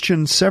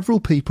questioned several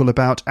people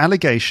about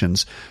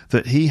allegations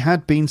that he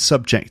had been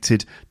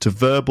subjected to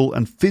verbal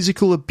and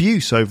physical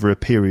abuse over a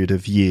period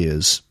of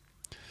years.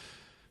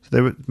 So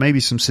there were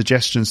maybe some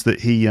suggestions that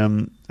he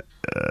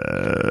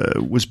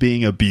was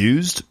being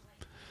abused,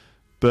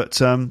 but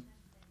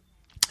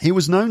he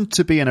was known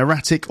to be an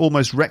erratic,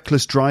 almost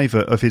reckless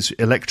driver of his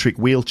electric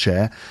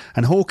wheelchair,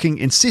 and Hawking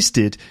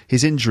insisted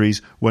his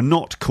injuries were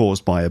not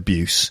caused by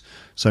abuse,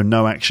 so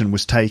no action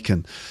was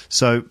taken.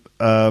 So,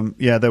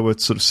 there were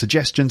sort of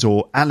suggestions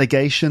or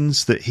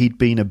allegations that he'd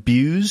been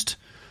abused.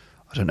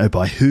 I don't know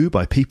by who,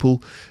 by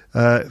people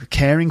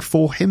caring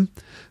for him,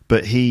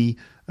 but he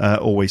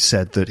always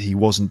said that he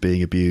wasn't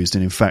being abused,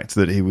 and in fact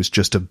that he was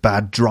just a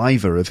bad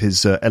driver of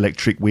his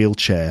electric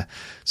wheelchair,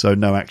 so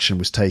no action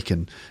was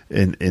taken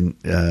in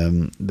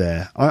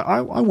there.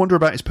 I wonder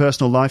about his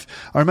personal life.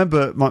 I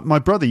remember my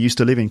brother used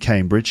to live in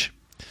Cambridge,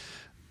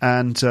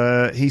 and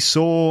he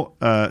saw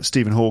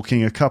Stephen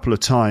Hawking a couple of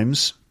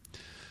times,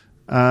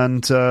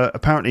 and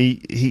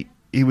apparently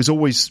he was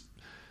always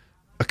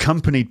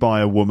accompanied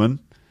by a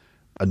woman,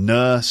 a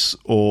nurse,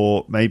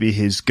 or maybe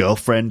his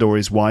girlfriend or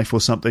his wife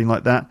or something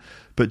like that.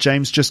 But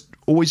James just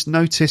always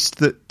noticed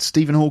that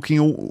Stephen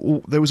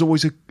Hawking, there was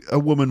always a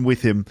woman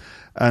with him.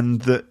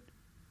 And that,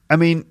 I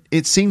mean,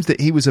 it seems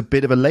that he was a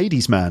bit of a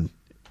ladies' man,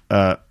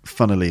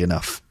 funnily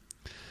enough.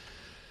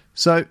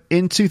 So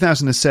in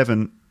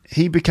 2007,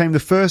 he became the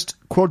first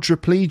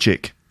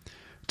quadriplegic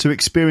to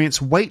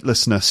experience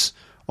weightlessness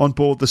on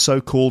board the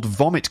so-called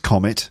Vomit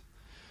Comet,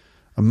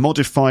 a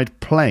modified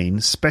plane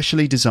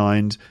specially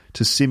designed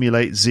to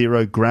simulate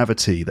zero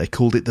gravity. They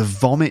called it the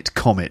Vomit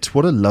Comet.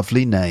 What a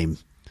lovely name.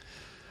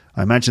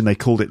 I imagine they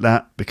called it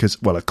that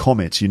because, well, a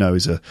comet,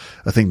 is a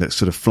thing that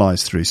sort of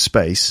flies through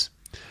space,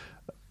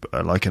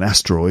 like an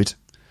asteroid.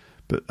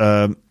 But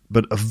a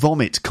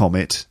vomit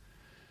comet,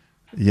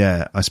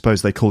 yeah, I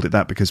suppose they called it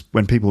that because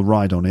when people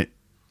ride on it,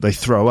 they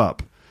throw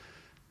up.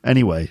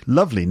 Anyway,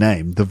 lovely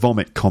name, the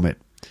Vomit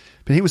Comet.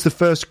 But he was the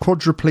first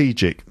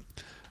quadriplegic.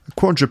 A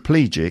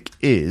quadriplegic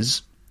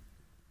is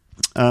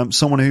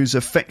someone who's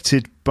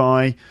affected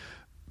by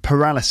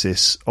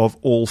paralysis of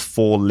all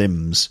four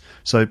limbs.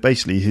 So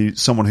basically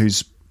someone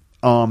whose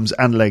arms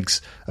and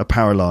legs are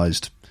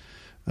paralysed,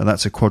 and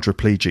that's a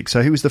quadriplegic.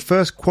 So he was the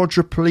first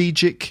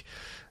quadriplegic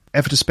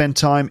ever to spend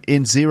time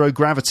in zero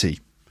gravity,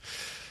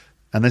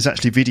 and there's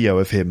actually video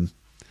of him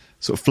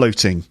sort of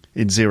floating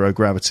in zero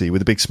gravity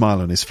with a big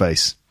smile on his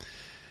face.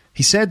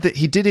 He said that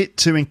he did it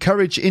to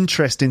encourage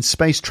interest in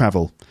space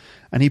travel,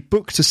 and he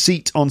booked a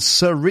seat on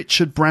Sir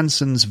Richard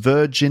Branson's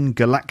Virgin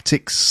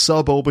Galactic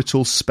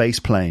suborbital space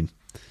plane.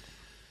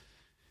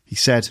 He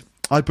said,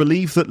 "I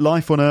believe that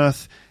life on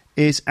Earth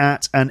is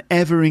at an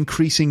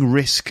ever-increasing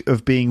risk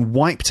of being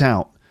wiped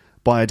out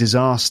by a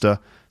disaster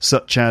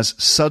such as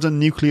sudden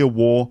nuclear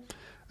war,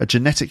 a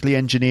genetically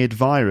engineered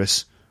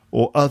virus,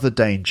 or other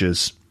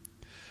dangers."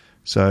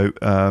 So,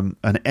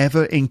 an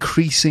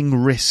ever-increasing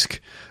risk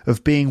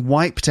of being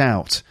wiped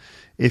out.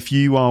 If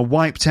you are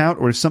wiped out,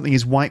 or if something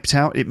is wiped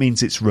out, it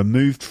means it's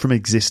removed from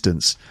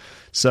existence.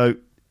 So,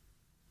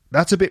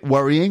 that's a bit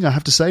worrying, I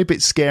have to say, a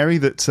bit scary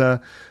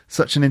that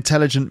such an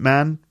intelligent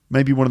man,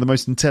 maybe one of the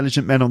most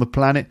intelligent men on the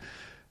planet,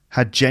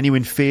 had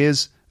genuine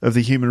fears of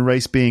the human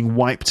race being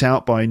wiped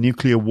out by a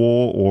nuclear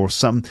war or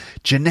some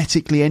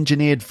genetically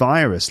engineered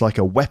virus, like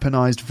a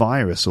weaponized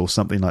virus or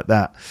something like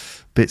that.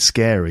 Bit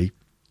scary.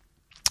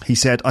 He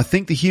said, "I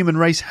think the human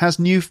race has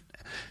He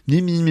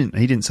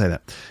didn't say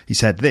that. He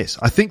said this: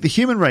 "I think the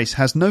human race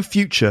has no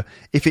future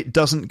if it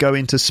doesn't go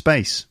into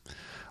space.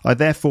 I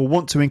therefore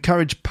want to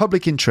encourage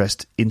public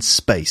interest in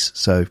space."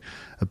 So,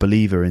 a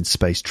believer in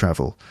space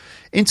travel.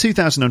 In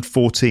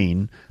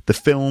 2014, the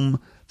film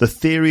The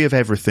Theory of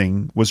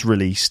Everything was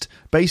released,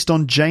 based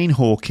on Jane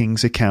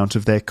Hawking's account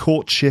of their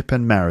courtship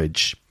and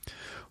marriage.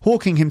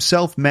 Hawking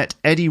himself met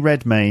Eddie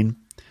Redmayne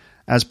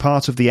as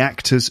part of the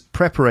actor's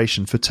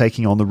preparation for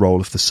taking on the role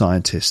of the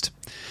scientist.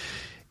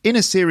 In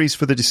a series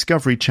for the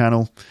Discovery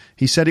Channel,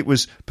 he said it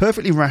was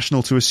perfectly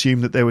rational to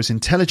assume that there was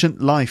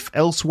intelligent life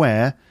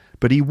elsewhere,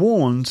 but he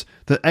warned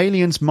that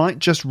aliens might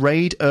just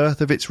raid Earth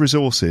of its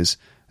resources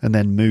and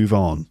then move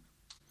on.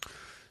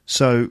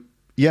 So,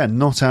 yeah,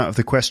 not out of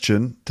the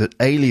question that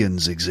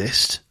aliens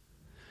exist.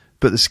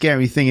 But the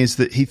scary thing is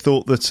that he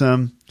thought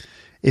that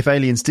if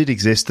aliens did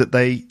exist, that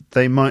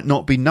they might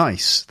not be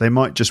nice. They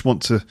might just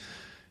want to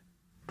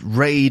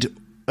raid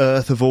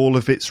Earth of all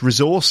of its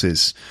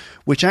resources,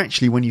 which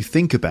actually, when you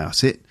think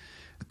about it,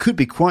 could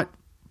be quite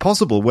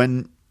possible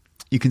when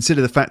you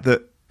consider the fact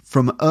that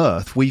from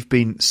Earth we've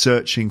been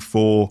searching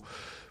for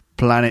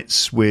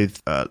planets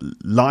with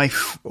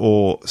life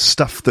or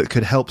stuff that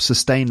could help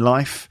sustain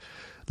life,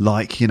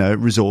 like,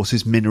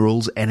 resources,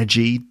 minerals,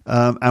 energy,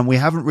 and we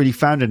haven't really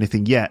found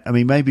anything yet. I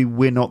mean, maybe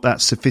we're not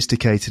that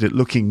sophisticated at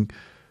looking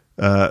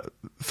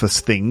for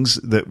things,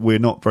 that we're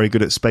not very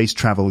good at space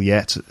travel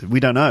yet. We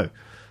don't know.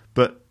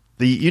 But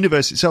the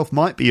universe itself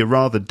might be a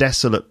rather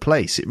desolate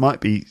place. It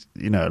might be,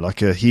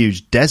 like a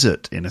huge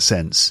desert in a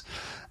sense.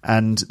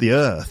 And the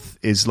Earth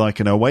is like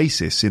an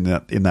oasis in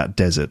that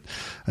desert.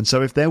 And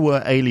so if there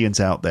were aliens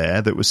out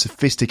there that were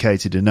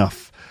sophisticated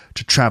enough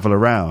to travel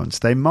around,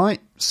 they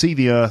might see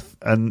the Earth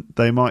and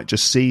they might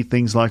just see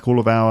things like all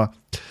of our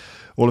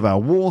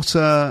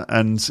water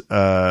and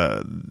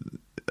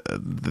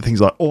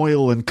things like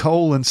oil and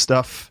coal and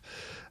stuff.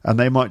 And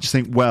they might just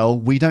think, well,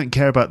 we don't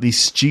care about these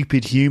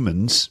stupid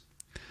humans,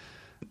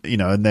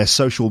 and their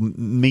social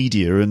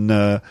media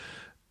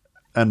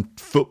and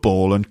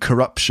football and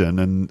corruption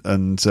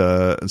and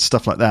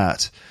stuff like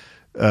that.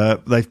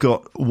 They've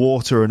got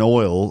water and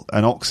oil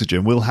and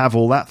oxygen. We'll have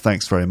all that,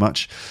 thanks very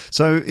much.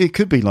 So it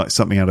could be like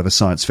something out of a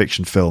science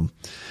fiction film.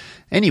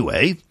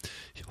 Anyway,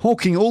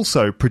 Hawking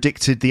also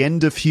predicted the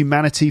end of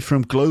humanity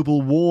from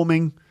global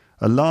warming,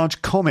 a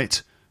large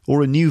comet,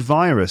 or a new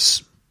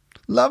virus.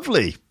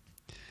 Lovely.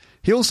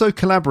 He also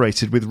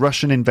collaborated with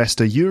Russian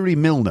investor Yuri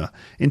Milner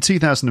in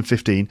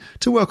 2015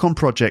 to work on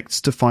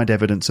projects to find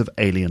evidence of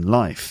alien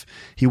life.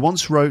 He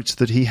once wrote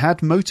that he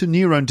had motor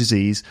neuron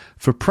disease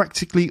for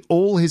practically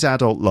all his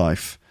adult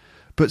life,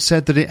 but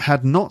said that it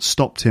had not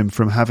stopped him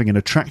from having an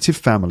attractive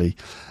family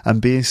and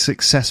being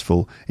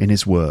successful in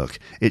his work.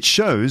 It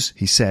shows,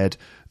 he said,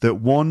 that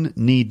one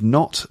need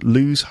not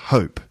lose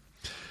hope.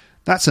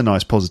 That's a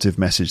nice positive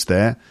message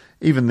there,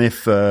 even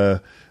if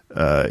the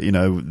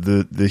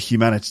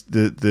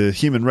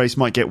human race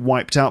might get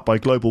wiped out by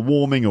global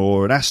warming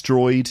or an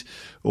asteroid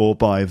or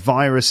by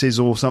viruses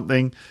or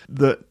something.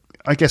 That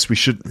I guess we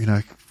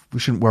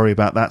shouldn't worry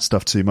about that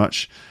stuff too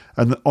much.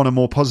 And on a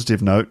more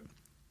positive note,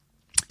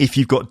 if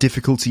you've got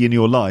difficulty in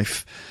your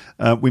life,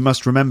 we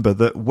must remember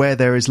that where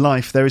there is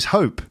life, there is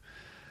hope.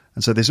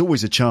 And so there's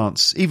always a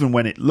chance, even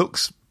when it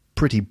looks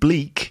pretty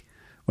bleak,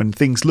 when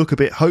things look a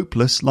bit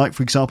hopeless, like,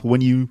 for example,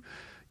 when you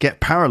get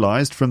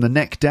paralysed from the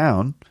neck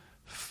down,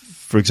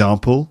 for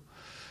example,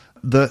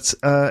 that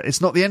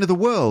it's not the end of the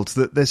world,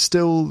 that there's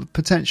still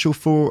potential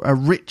for a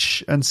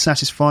rich and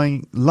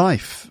satisfying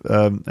life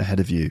ahead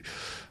of you.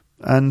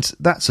 And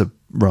that's a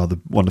rather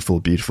wonderful,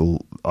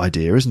 beautiful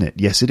idea, isn't it?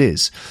 Yes, it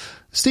is.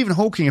 Stephen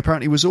Hawking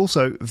apparently was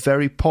also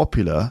very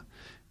popular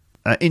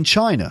in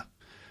China.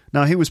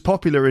 Now, he was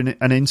popular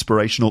and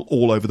inspirational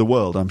all over the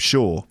world, I'm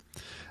sure.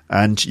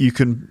 And you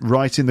can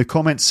write in the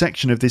comments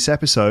section of this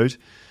episode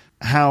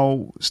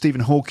how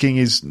Stephen Hawking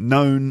is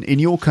known in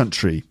your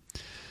country.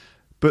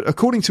 But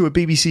according to a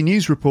BBC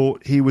News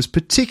report, he was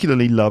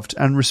particularly loved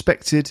and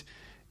respected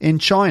in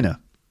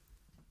China.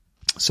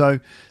 So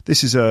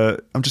this is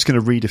I'm just going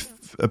to read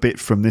a bit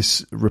from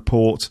this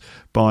report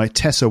by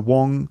Tessa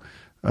Wong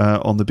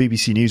on the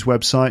BBC News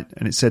website.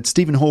 And it said,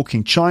 Stephen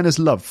Hawking, China's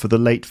love for the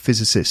late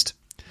physicist.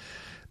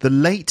 The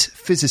late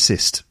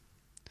physicist.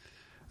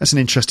 That's an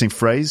interesting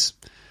phrase.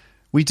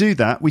 We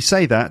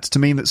say that to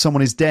mean that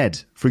someone is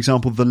dead. For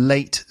example, the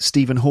late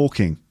Stephen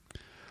Hawking.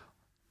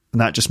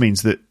 And that just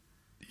means that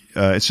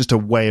it's just a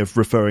way of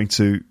referring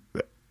to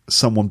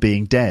someone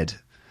being dead.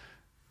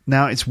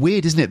 Now, it's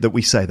weird, isn't it, that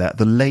we say that?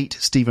 The late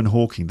Stephen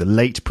Hawking, the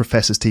late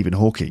Professor Stephen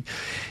Hawking.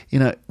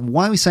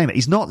 Why are we saying that?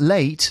 He's not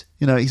late.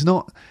 It's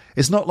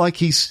not like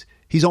he's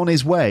on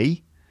his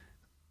way.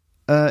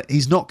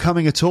 He's not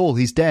coming at all.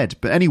 He's dead.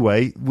 But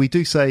anyway, we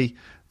do say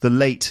the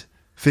late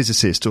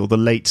physicist or the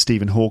late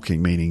Stephen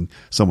Hawking, meaning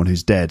someone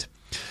who's dead.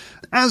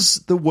 As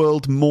the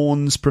world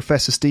mourns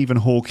Professor Stephen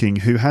Hawking,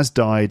 who has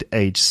died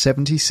aged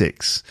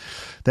 76,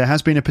 there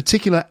has been a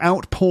particular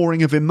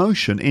outpouring of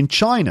emotion in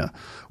China,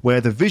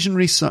 where the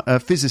visionary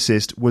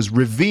physicist was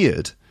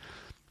revered,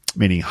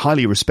 meaning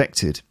highly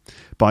respected,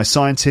 by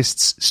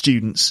scientists,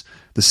 students,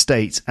 the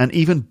state, and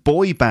even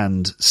boy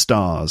band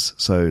stars,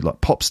 so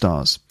like pop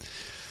stars.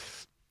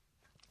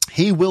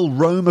 He will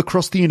roam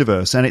across the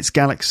universe and its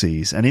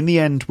galaxies, and in the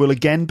end will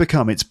again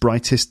become its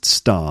brightest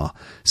star,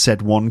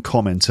 said one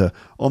commenter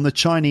on the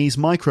Chinese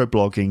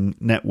microblogging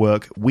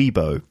network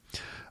Weibo.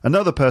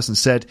 Another person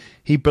said,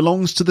 he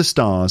belongs to the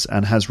stars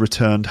and has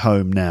returned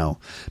home now.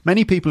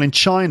 Many people in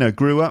China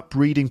grew up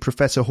reading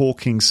Professor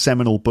Hawking's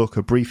seminal book,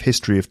 A Brief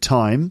History of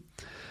Time,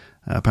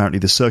 Apparently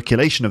the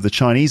circulation of the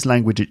Chinese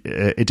language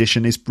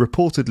edition is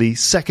reportedly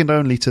second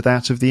only to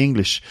that of the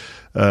English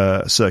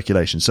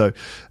circulation. So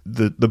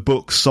the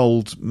book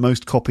sold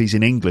most copies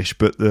in English,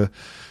 but the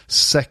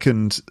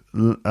second...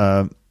 what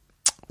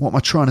am I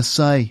trying to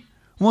say?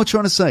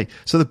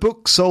 So the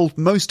book sold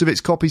most of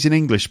its copies in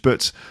English,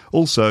 but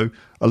also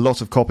a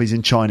lot of copies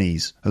in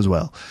Chinese as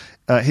well.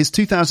 His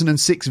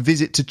 2006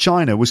 visit to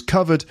China was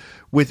covered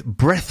with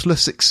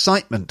breathless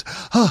excitement.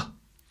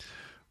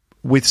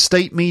 With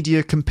state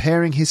media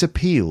comparing his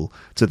appeal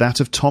to that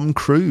of Tom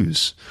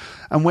Cruise.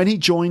 And when he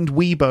joined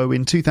Weibo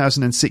in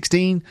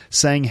 2016,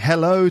 saying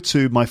hello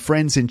to my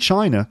friends in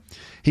China,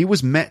 he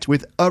was met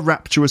with a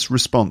rapturous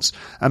response,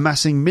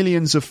 amassing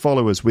millions of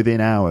followers within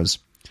hours.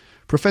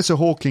 Professor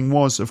Hawking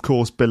was, of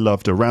course,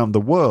 beloved around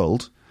the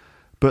world,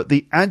 but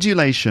the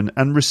adulation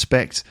and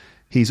respect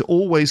he's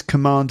always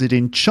commanded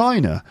in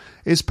China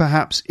is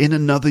perhaps in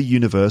another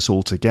universe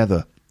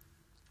altogether.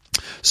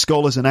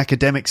 Scholars and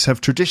academics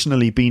have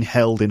traditionally been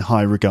held in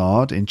high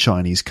regard in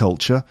Chinese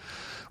culture,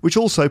 which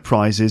also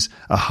prizes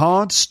a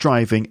hard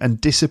striving and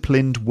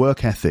disciplined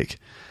work ethic.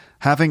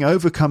 Having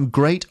overcome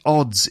great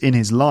odds in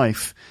his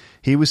life,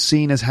 he was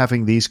seen as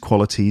having these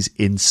qualities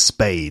in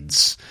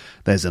spades.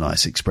 There's a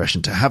nice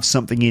expression. To have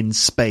something in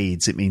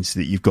spades, it means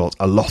that you've got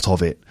a lot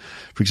of it.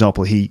 For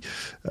example,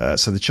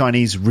 so the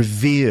Chinese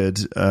revere,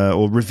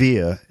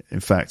 in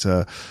fact,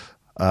 a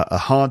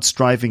hard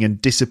striving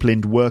and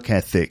disciplined work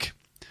ethic.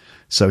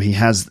 So he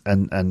has,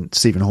 and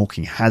Stephen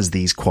Hawking has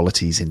these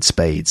qualities in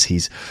spades.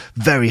 He's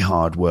very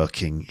hard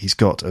working. He's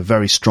got a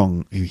very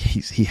strong,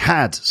 he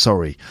had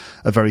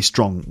a very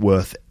strong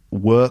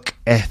work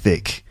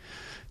ethic.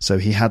 So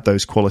he had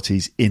those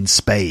qualities in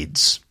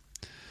spades.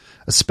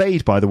 A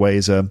spade, by the way,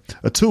 is a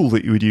tool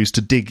that you would use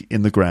to dig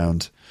in the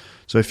ground.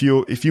 So if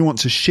you want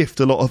to shift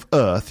a lot of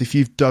earth, if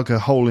you've dug a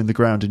hole in the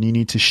ground and you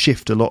need to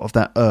shift a lot of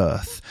that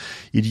earth,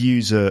 you'd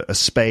use a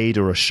spade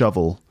or a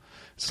shovel.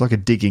 It's like a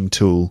digging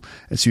tool.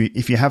 And so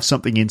if you have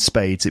something in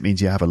spades, it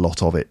means you have a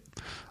lot of it.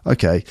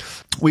 Okay.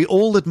 We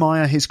all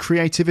admire his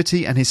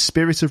creativity and his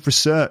spirit of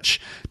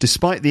research,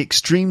 despite the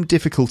extreme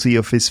difficulty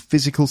of his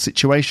physical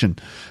situation.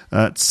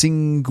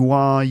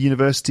 Tsinghua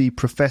University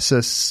Professor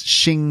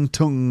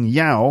Xing-Tung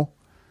Yao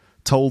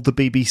told the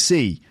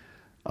BBC.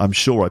 I'm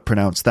sure I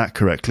pronounced that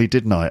correctly,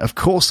 didn't I? Of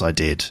course I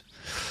did.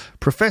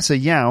 Professor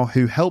Yao,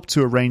 who helped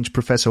to arrange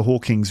Professor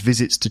Hawking's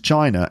visits to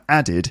China,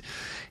 added,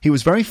 he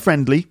was very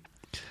friendly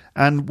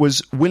and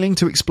was willing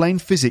to explain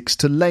physics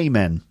to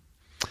laymen.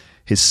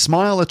 His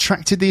smile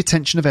attracted the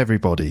attention of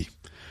everybody.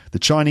 The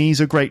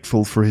Chinese are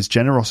grateful for his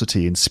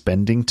generosity in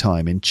spending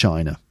time in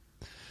China.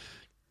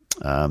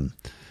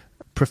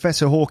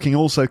 Professor Hawking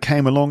also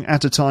came along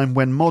at a time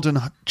when modern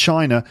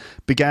China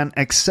began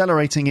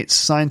accelerating its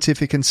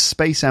scientific and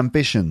space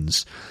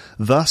ambitions.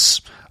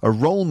 Thus, a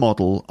role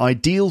model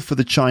ideal for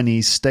the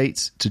Chinese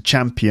state to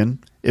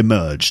champion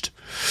emerged.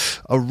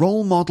 A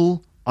role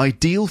model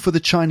ideal for the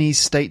Chinese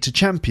state to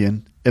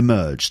champion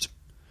emerged.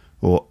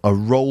 Or a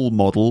role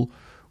model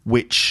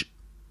which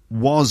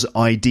was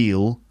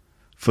ideal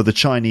for the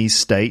Chinese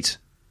state,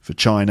 for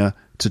China,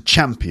 to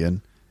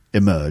champion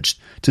emerged.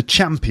 To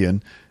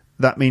champion,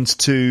 that means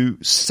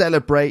to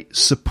celebrate,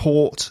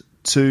 support,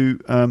 to,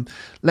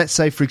 let's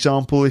say, for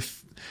example,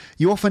 if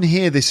you often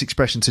hear this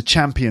expression, to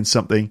champion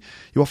something,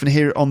 you often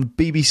hear it on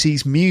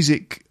BBC's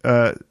music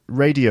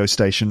radio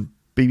station,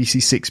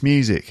 BBC Six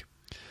Music.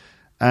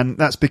 And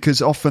that's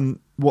because often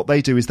what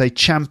they do is they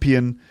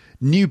champion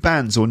new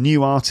bands or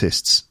new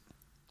artists.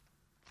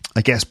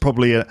 I guess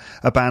probably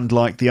a band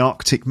like the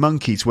Arctic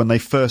Monkeys, when they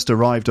first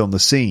arrived on the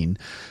scene,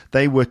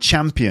 they were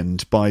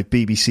championed by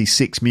BBC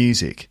Six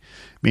Music,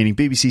 meaning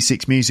BBC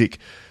Six Music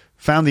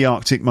found the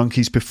Arctic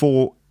Monkeys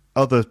before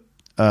other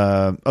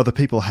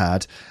people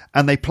had,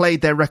 and they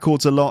played their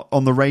records a lot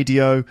on the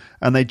radio,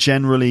 and they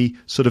generally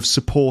sort of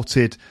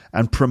supported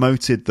and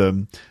promoted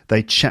them.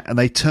 And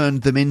they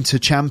turned them into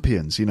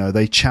champions.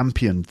 They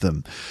championed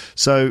them.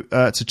 So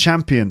to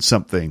champion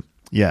something.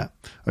 Yeah.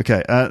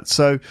 Okay.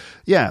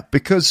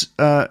 Because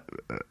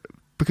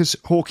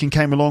Hawking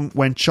came along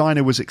when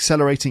China was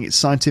accelerating its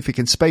scientific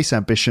and space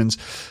ambitions,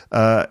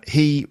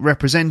 he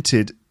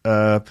represented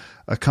a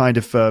kind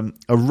of a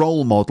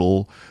role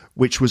model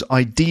which was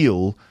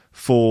ideal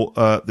for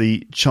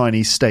the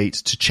Chinese state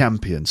to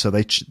champion. So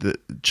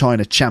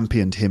China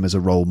championed him as a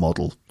role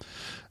model,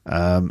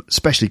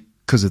 especially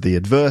because of the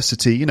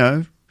adversity.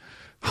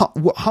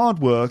 Hard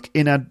work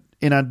in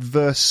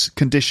adverse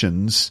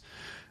conditions.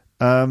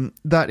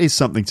 That is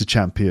something to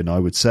champion, I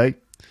would say.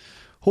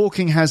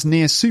 Hawking has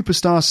near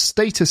superstar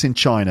status in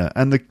China,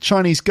 and the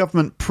Chinese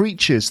government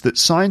preaches that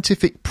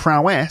scientific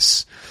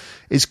prowess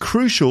is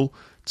crucial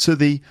to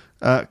the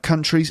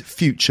country's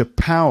future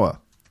power.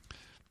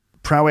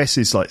 Prowess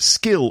is like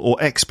skill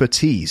or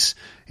expertise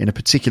in a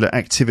particular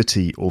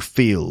activity or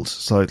field.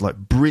 So like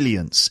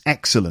brilliance,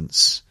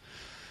 excellence.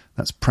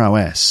 That's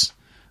prowess.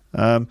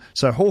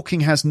 So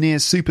Hawking has near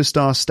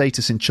superstar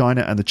status in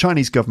China, and the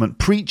Chinese government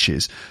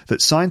preaches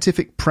that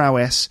scientific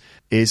prowess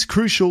is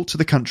crucial to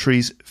the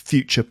country's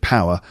future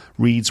power,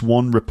 reads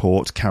one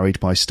report carried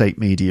by state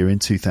media in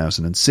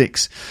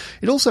 2006.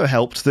 It also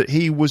helped that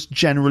he was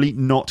generally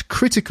not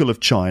critical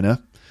of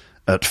China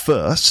at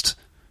first.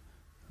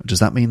 Does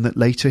that mean that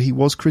later he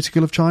was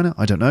critical of China?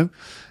 I don't know.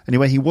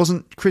 Anyway, he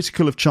wasn't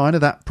critical of China.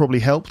 That probably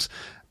helped.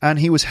 And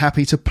he was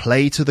happy to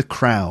play to the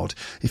crowd.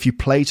 If you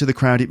play to the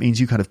crowd, it means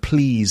you kind of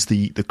please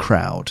the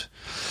crowd.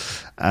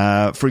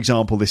 For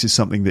example, this is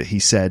something that he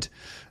said.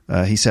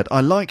 He said, "I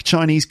like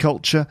Chinese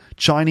culture,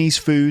 Chinese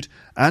food,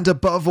 and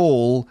above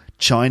all,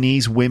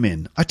 Chinese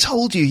women." I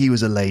told you he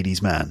was a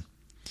ladies' man.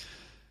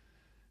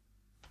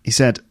 He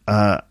said,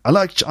 I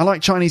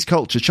like Chinese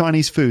culture,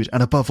 Chinese food,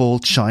 and above all,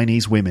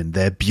 Chinese women.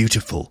 They're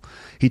beautiful,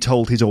 he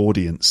told his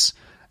audience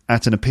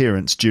at an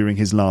appearance during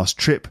his last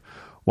trip,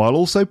 while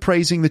also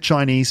praising the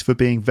Chinese for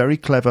being very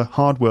clever,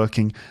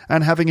 hard-working,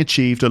 and having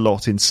achieved a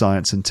lot in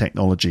science and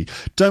technology.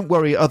 Don't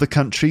worry, other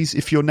countries,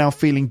 if you're now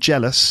feeling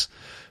jealous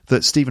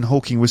that Stephen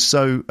Hawking was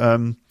so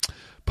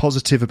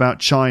positive about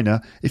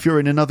China. If you're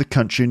in another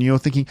country and you're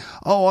thinking,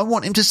 oh, I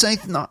want him to say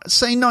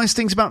nice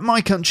things about my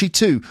country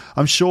too,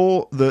 I'm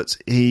sure that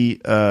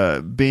he,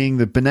 being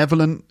the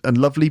benevolent and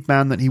lovely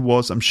man that he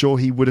was, I'm sure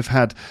he would have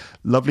had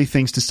lovely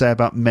things to say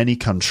about many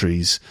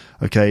countries.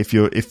 Okay,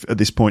 if at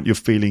this point you're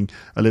feeling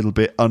a little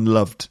bit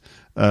unloved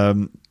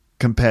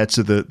compared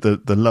to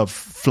the love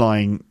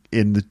flying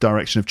in the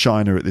direction of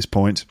China at this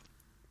point.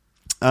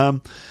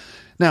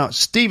 Now,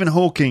 Stephen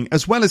Hawking,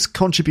 as well as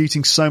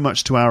contributing so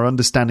much to our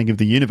understanding of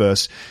the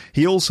universe,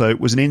 he also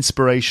was an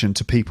inspiration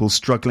to people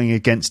struggling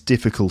against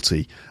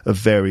difficulty of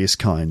various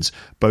kinds,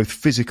 both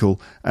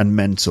physical and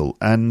mental.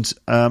 And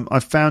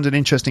I've found an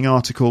interesting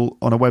article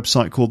on a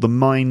website called The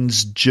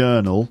Minds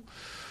Journal.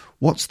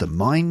 What's The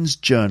Minds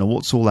Journal?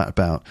 What's all that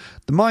about?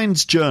 The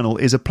Minds Journal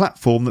is a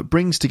platform that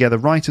brings together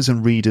writers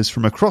and readers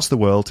from across the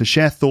world to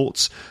share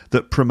thoughts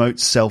that promote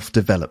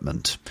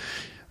self-development.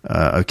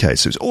 Okay,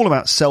 so it's all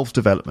about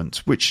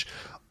self-development, which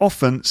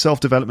often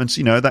self-development,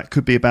 that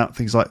could be about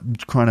things like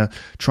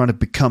trying to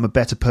become a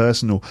better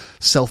person or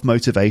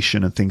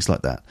self-motivation and things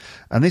like that.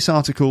 And this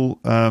article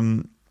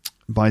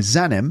by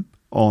Zanem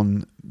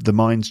on The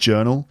Minds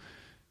Journal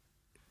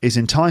is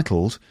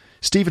entitled,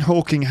 "Stephen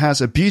Hawking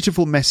has a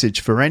beautiful message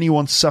for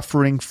anyone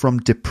suffering from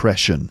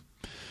depression."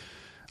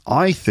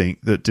 I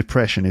think that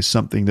depression is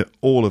something that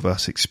all of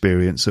us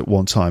experience at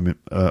one time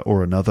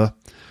or another.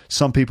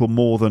 Some people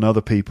more than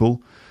other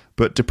people,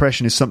 but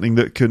depression is something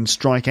that can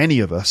strike any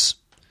of us,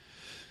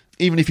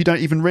 even if you don't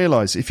even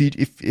realise. If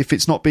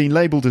it's not being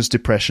labelled as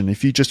depression,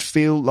 if you just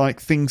feel like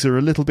things are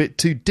a little bit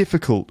too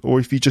difficult, or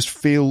if you just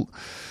feel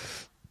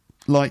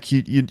like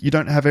you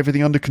don't have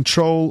everything under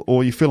control,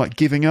 or you feel like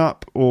giving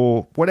up,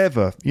 or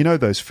whatever,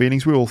 those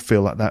feelings. We all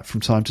feel like that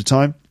from time to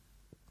time.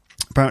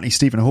 Apparently,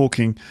 Stephen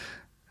Hawking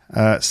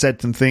said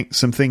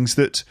some things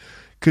that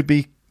could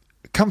be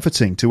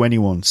comforting to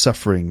anyone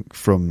suffering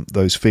from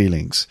those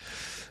feelings.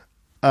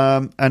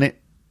 And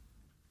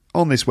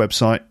on this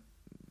website,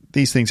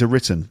 these things are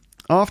written.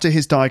 After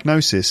his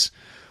diagnosis,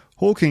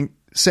 Hawking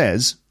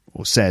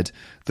said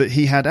that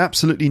he had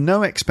absolutely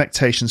no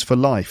expectations for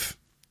life,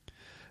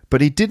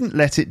 but he didn't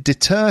let it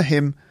deter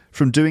him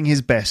from doing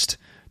his best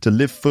to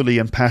live fully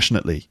and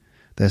passionately.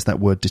 There's that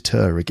word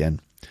deter again.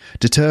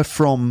 Deter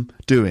from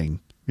doing.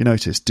 You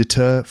notice,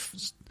 deter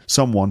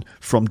someone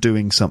from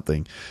doing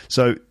something.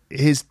 So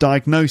his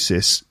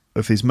diagnosis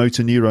of his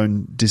motor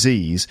neuron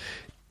disease,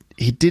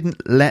 he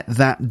didn't let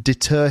that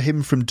deter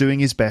him from doing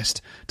his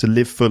best to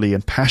live fully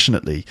and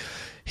passionately.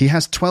 He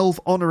has 12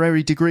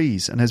 honorary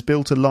degrees and has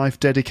built a life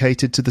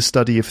dedicated to the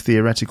study of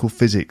theoretical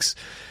physics,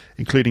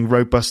 including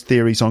robust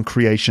theories on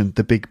creation,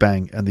 the Big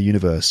Bang, and the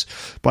universe.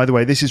 By the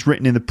way, this is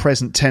written in the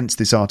present tense,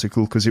 this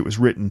article, because it was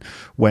written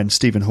when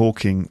Stephen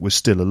Hawking was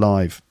still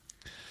alive.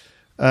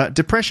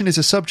 Depression is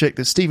a subject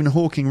that Stephen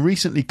Hawking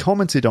recently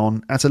commented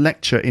on at a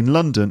lecture in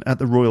London at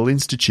the Royal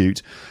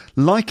Institute,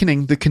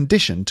 likening the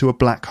condition to a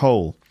black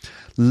hole.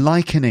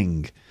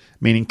 Likening,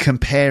 meaning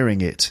comparing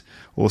it,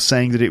 or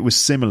saying that it was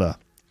similar.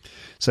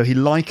 So he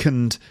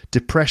likened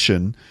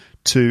depression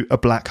to a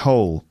black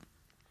hole.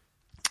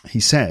 He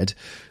said,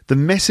 "The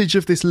message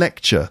of this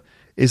lecture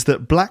is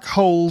that black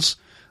holes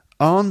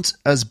aren't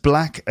as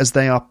black as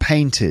they are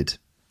painted.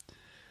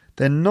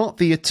 They're not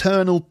the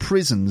eternal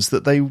prisons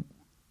that they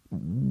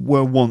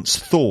were once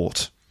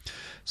thought."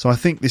 So I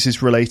think this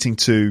is relating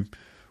to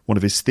one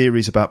of his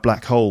theories about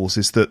black holes,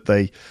 is that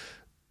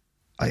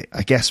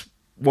I guess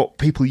what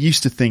people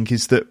used to think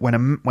is that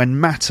when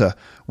matter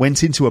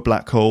went into a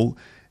black hole,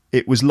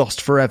 it was lost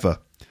forever.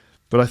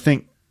 But I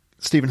think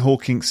Stephen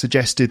Hawking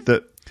suggested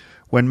that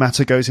when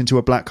matter goes into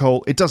a black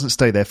hole, it doesn't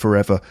stay there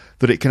forever,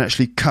 that it can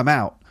actually come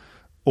out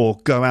or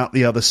go out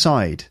the other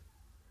side.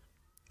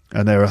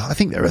 And I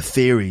think there are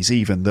theories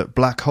even that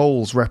black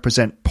holes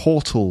represent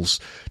portals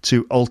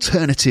to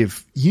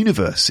alternative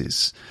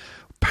universes,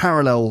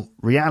 parallel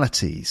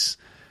realities.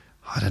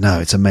 I don't know,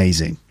 it's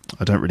amazing.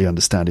 I don't really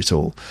understand it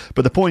all.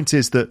 But the point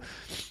is that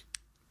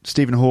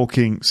Stephen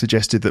Hawking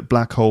suggested that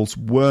black holes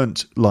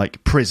weren't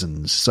like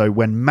prisons. So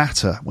when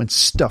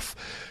stuff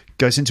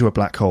goes into a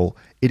black hole,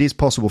 it is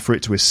possible for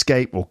it to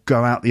escape or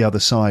go out the other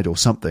side or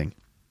something.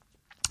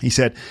 He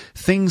said,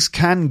 things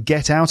can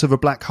get out of a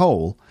black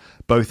hole,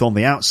 both on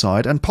the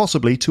outside and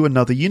possibly to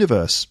another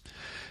universe.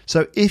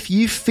 So if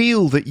you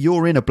feel that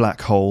you're in a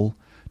black hole,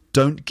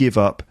 don't give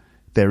up.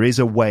 There is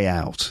a way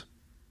out.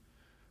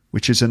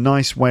 Which is a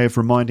nice way of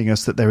reminding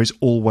us that there is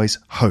always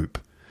hope,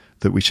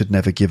 that we should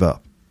never give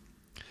up.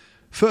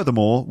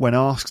 Furthermore, when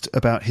asked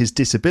about his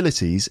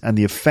disabilities and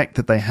the effect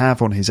that they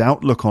have on his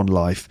outlook on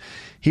life,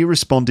 he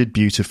responded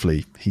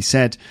beautifully. He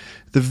said,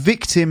 "The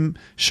victim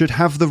should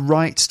have the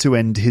right to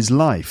end his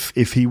life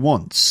if he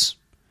wants.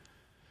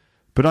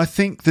 But I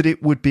think that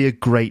it would be a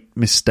great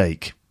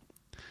mistake.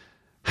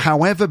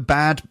 However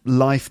bad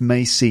life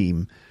may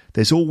seem,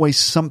 there's always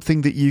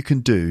something that you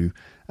can do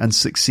and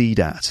succeed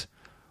at.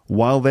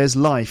 While there's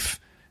life,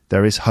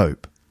 there is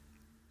hope."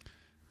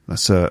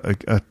 That's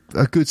a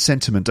good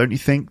sentiment, don't you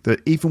think?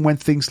 That even when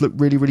things look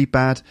really, really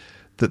bad,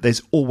 that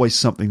there's always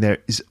something, there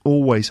is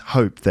always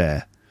hope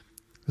there.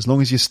 As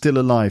long as you're still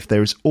alive,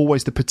 there is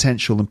always the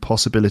potential and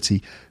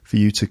possibility for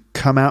you to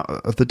come out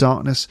of the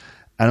darkness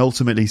and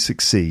ultimately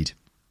succeed.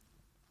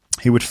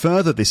 He would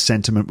further this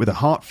sentiment with a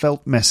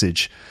heartfelt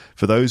message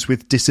for those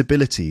with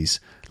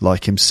disabilities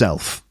like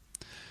himself.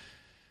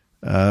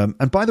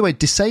 And by the way,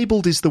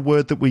 disabled is the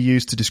word that we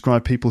use to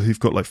describe people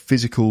who've got like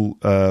physical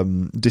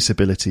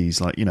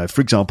disabilities, like, you know, for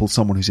example,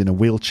 someone who's in a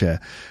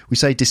wheelchair. We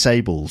say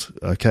disabled,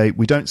 okay?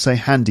 We don't say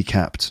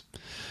handicapped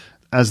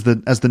as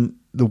the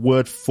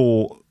word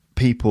for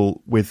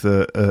people with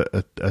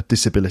a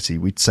disability.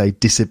 We'd say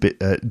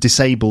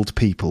disabled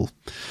people.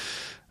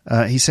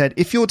 He said,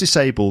 if you're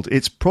disabled,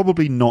 it's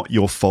probably not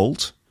your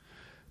fault,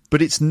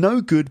 but it's no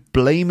good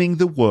blaming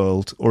the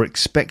world or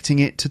expecting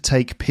it to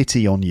take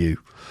pity on you.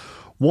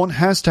 One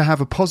has to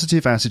have a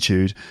positive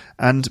attitude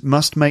and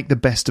must make the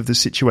best of the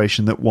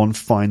situation that one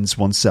finds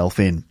oneself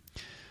in.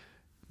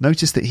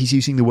 Notice that he's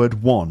using the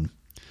word one,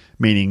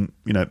 meaning,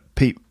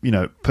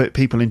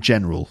 people in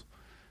general.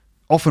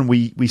 Often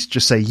we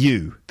just say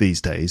you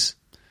these days,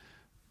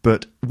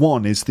 but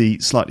one is the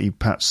slightly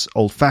perhaps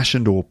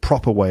old-fashioned or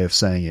proper way of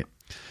saying it.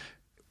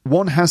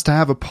 One has to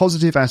have a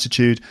positive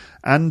attitude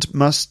and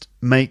must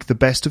make the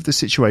best of the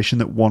situation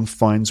that one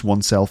finds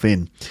oneself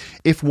in.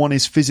 If one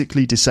is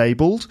physically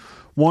disabled,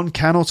 one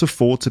cannot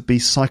afford to be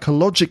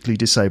psychologically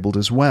disabled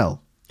as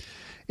well.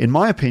 In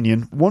my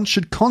opinion, one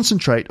should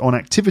concentrate on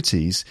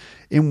activities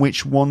in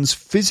which one's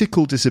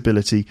physical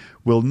disability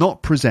will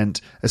not present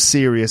a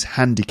serious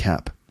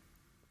handicap.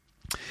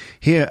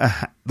 Here,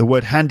 the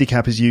word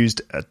handicap is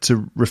used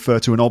to refer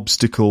to an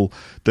obstacle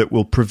that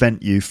will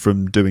prevent you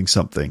from doing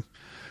something.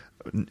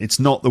 It's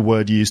not the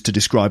word used to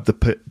describe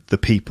the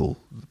people.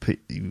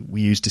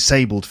 We use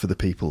disabled for the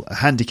people. A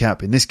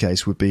handicap in this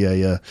case would be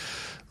a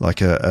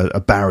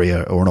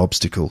barrier or an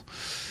obstacle.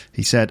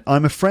 He said,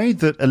 "I'm afraid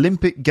that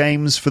Olympic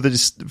Games for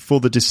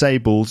the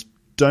disabled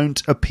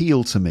don't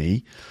appeal to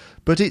me,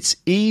 but it's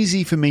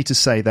easy for me to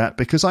say that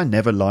because I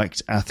never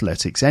liked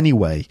athletics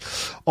anyway.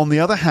 On the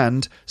other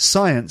hand,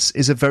 science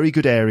is a very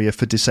good area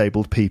for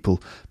disabled people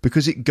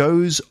because it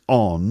goes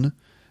on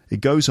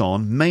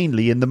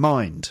mainly in the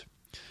mind.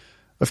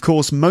 Of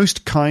course,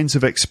 most kinds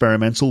of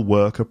experimental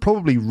work are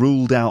probably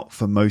ruled out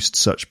for most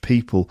such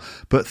people,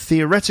 but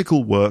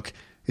theoretical work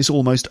is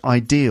almost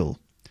ideal.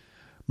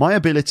 My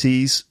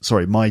disabilities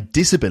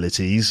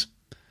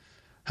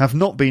have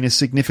not been a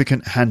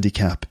significant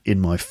handicap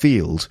in my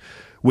field,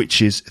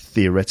 which is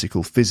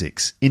theoretical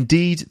physics.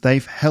 Indeed,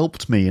 they've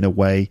helped me in a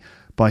way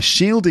by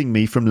shielding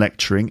me from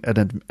lecturing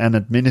and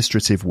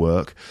administrative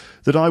work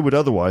that I would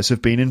otherwise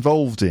have been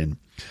involved in.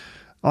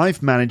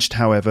 I've managed,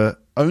 however,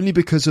 only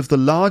because of the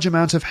large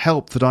amount of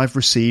help that I've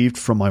received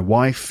from my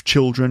wife,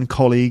 children,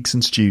 colleagues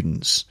and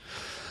students.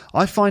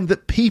 I find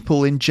that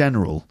people in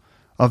general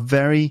are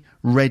very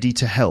ready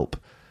to help,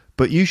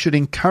 but you should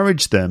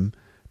encourage them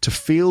to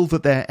feel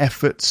that their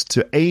efforts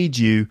to aid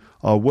you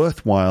are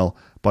worthwhile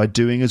by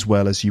doing as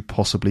well as you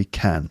possibly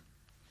can."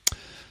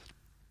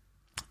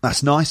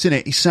 That's nice, isn't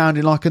it? He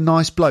sounded like a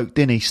nice bloke,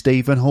 didn't he,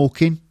 Stephen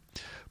Hawking?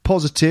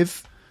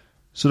 Positive,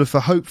 sort of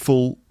a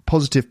hopeful,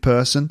 positive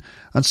person,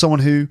 and someone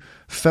who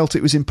felt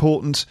it was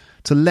important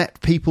to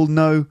let people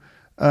know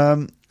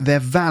their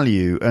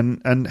value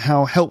and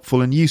how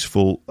helpful and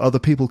useful other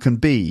people can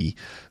be.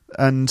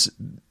 And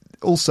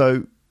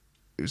also,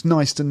 it was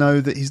nice to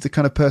know that he's the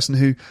kind of person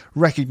who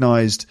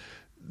recognised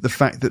the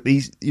fact that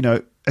these,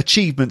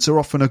 achievements are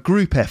often a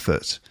group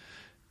effort.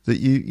 That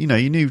you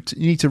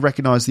need to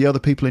recognise the other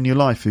people in your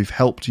life who've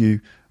helped you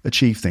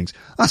achieve things.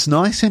 That's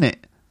nice, isn't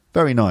it?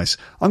 Very nice.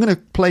 I'm going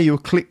to play you a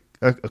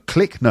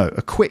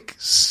quick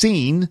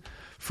scene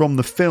from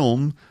the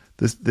film,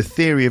 The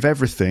Theory of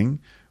Everything,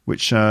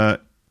 which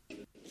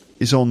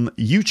is on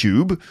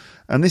YouTube.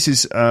 And this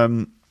is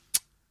a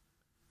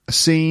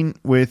scene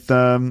with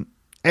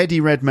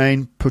Eddie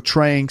Redmayne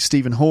portraying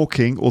Stephen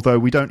Hawking, although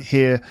we don't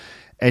hear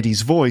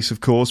Eddie's voice,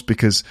 of course,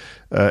 because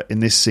in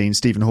this scene,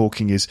 Stephen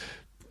Hawking is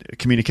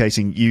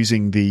communicating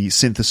using the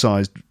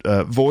synthesized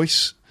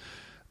voice.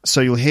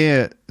 So you'll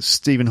hear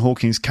Stephen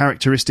Hawking's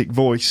characteristic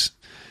voice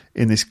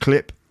in this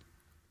clip.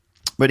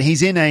 But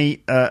he's in a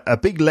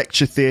big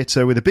lecture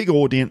theatre with a big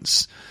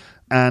audience,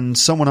 and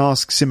someone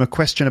asks him a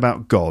question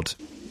about God.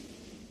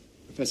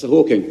 Professor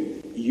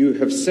Hawking, you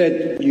have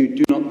said you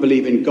do not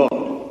believe in God.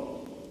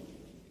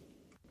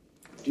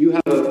 Do you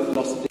have a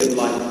philosophy of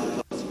life that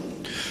helps you?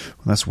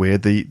 Well, that's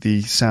weird.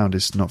 The sound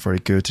is not very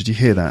good. Did you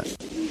hear that?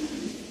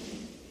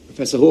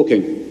 Professor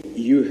Hawking,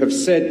 you have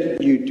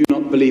said you do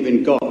not believe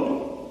in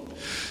God.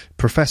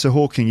 Professor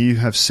Hawking, you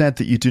have said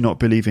that you do not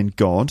believe in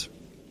God.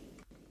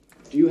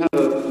 Do you have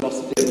a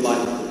philosophy of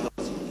life that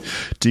helps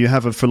you? Do you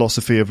have a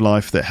philosophy of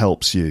life that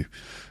helps you?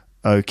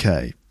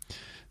 Okay.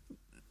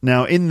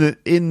 Now, in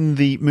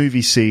the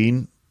movie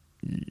scene,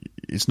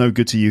 it's no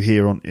good to you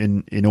here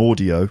in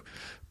audio,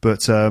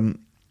 but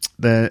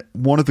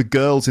one of the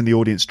girls in the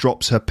audience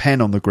drops her pen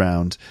on the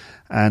ground,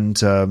 and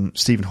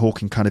Stephen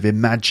Hawking kind of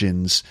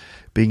imagines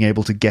being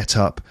able to get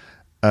up,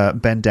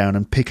 bend down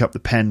and pick up the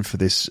pen for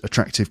this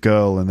attractive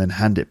girl and then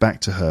hand it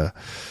back to her.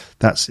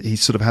 He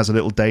sort of has a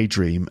little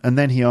daydream, and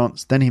then he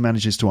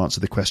manages to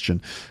answer the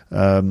question.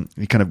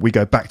 We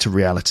go back to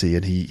reality,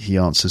 and he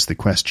answers the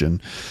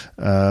question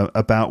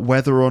about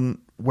whether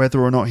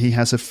or not he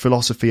has a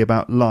philosophy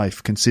about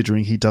life,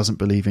 considering he doesn't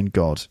believe in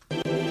God.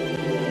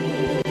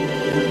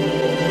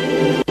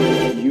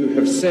 You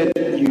have said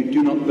you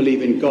do not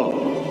believe in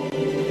God.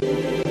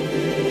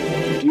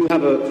 Do you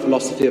have a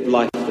philosophy of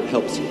life that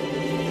helps you?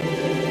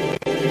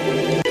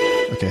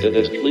 Okay. It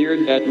is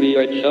clear that we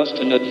are just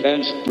an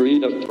advanced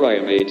breed of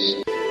primates.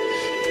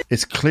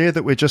 It's clear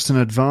that we're just an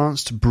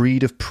advanced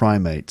breed of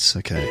primates.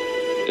 Okay.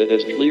 It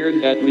is clear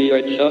that we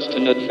are just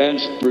an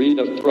advanced breed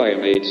of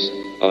primates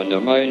on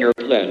a minor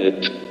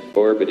planet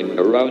orbiting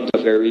around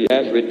a very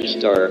average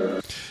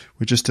star.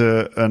 We're just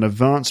an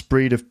advanced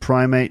breed of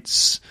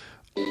primates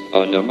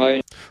on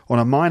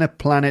a minor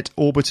planet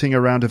orbiting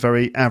around a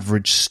very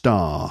average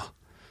star.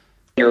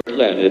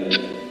 Planet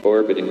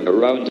orbiting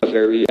around a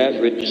very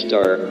average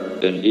star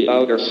in the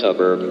outer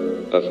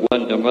suburb of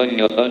one among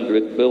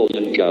 100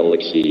 billion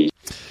galaxies.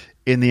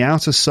 In the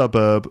outer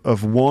suburb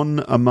of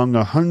one among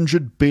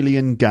 100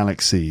 billion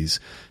galaxies.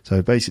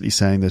 So basically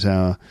saying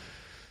that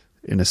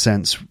in a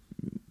sense,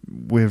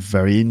 we're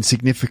very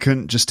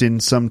insignificant, just in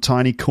some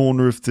tiny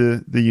corner of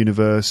the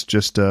universe,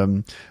 just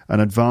an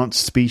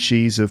advanced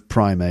species of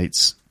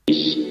primates.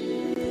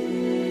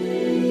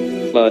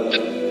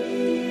 But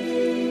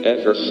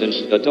ever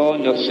since the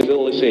dawn of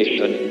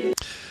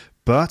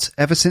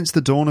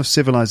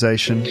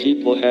civilization,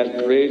 people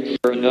have craved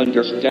for an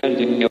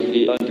understanding of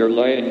the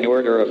underlying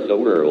order of the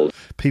world.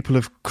 People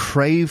have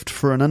craved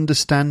for an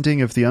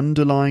understanding of the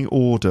underlying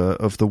order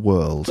of the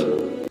world.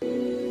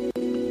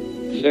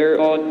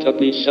 There ought to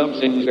be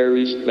something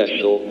very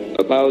special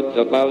about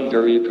the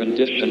boundary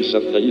conditions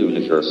of the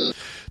universe.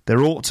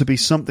 There ought to be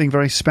something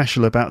very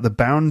special about the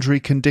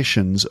boundary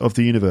conditions of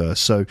the universe.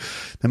 So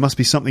there must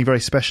be something very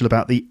special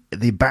about the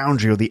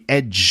boundary or the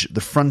edge, the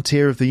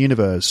frontier of the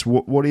universe.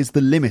 What is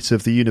the limit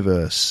of the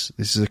universe?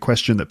 This is a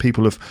question that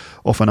people have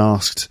often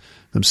asked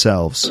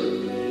themselves.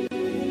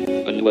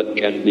 And what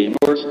can be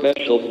more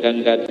special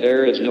than that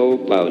there is no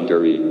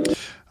boundary?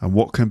 And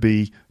what can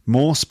be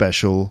more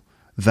special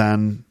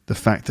than the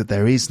fact that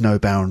there is no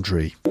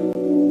boundary?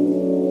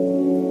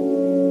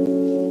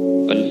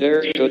 And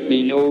there should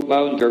be no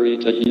boundary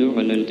to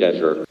human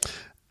endeavour.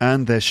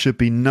 And there should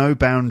be no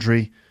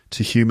boundary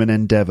to human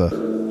endeavour.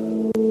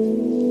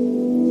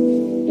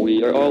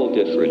 We are all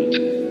different.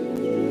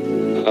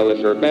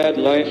 However bad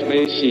life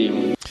may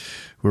seem.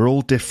 We're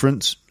all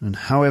different, and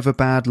however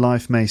bad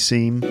life may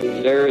seem,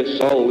 there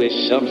is always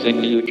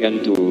something you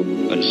can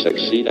do and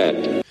succeed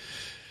at.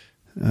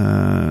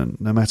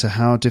 No matter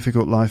how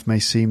difficult life may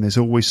seem, there's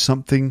always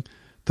something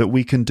that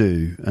we can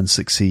do and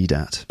succeed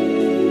at.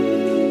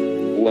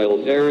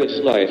 While there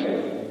is life,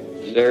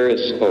 there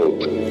is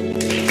hope.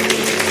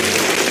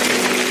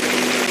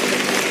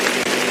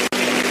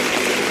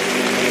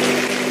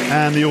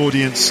 And the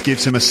audience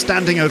gives him a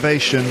standing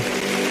ovation,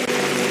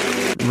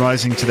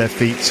 rising to their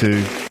feet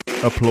to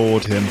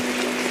applaud him.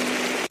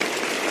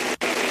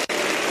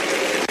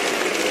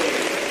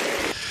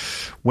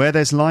 Where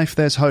there's life,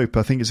 there's hope.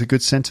 I think it's a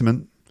good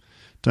sentiment,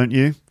 don't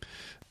you?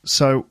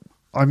 So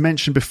I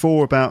mentioned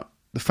before about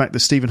the fact that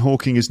Stephen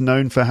Hawking is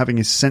known for having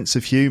his sense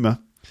of humour.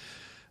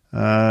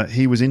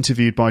 He was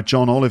interviewed by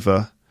John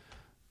Oliver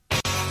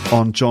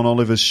on John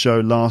Oliver's show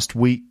Last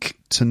Week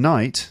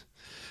Tonight.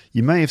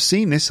 You may have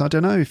seen this. I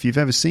don't know if you've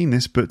ever seen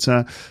this, but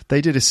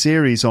they did a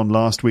series on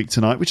Last Week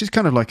Tonight, which is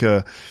kind of like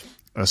a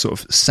sort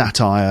of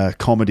satire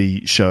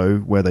comedy show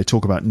where they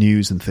talk about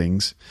news and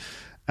things.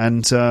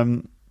 And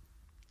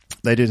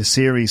they did a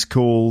series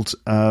called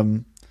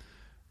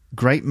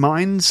Great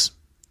Minds.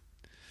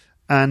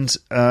 And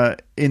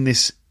in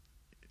this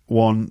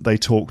one, they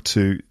talked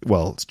to,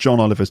 John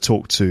Oliver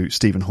talked to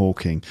Stephen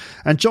Hawking.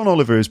 And John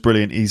Oliver is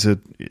brilliant. He's a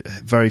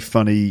very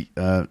funny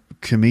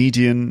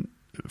comedian,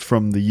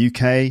 from the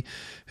UK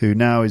who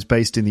now is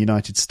based in the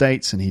United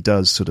States, and he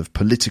does sort of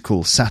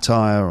political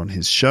satire on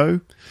his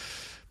show.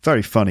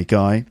 Very funny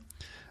guy.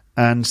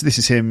 And this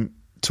is him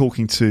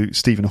talking to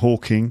Stephen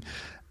Hawking.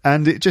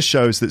 And it just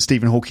shows that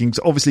Stephen Hawking's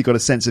obviously got a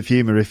sense of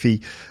humour if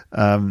he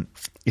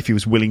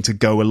was willing to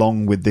go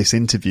along with this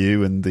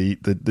interview and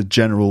the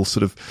general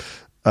sort of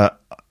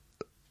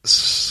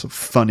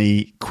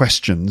funny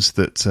questions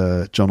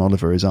that John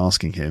Oliver is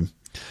asking him.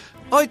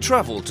 I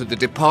travelled to the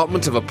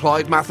Department of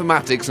Applied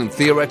Mathematics and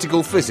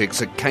Theoretical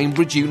Physics at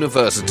Cambridge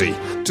University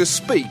to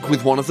speak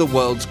with one of the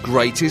world's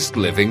greatest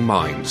living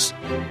minds.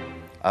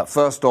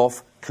 First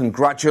off,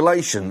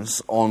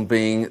 congratulations on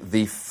being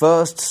the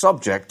first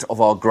subject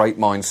of our Great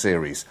Mind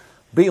series.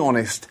 Be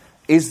honest,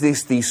 is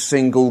this the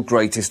single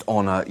greatest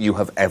honour you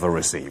have ever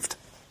received?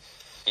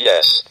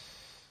 Yes.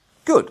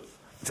 Good.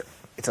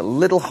 It's a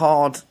little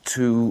hard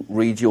to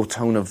read your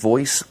tone of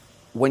voice.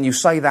 When you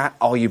say that,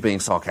 are you being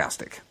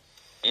sarcastic?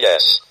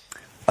 Yes.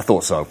 I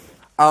thought so.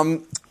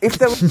 If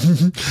there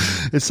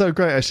It's so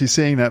great actually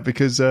seeing that,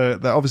 because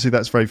obviously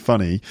that's very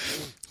funny.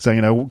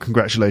 Saying,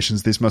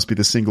 congratulations, this must be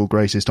the single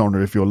greatest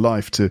honour of your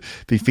life to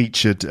be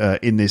featured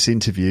in this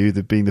interview,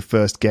 being the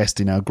first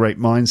guest in our Great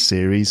Minds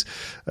series.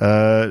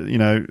 Does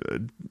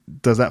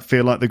that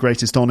feel like the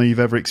greatest honour you've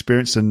ever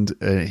experienced? And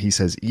he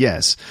says,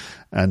 yes.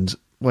 And,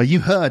 well, you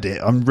heard it.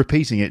 I'm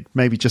repeating it,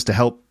 maybe just to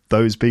help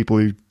those people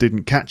who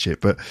didn't catch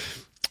it. But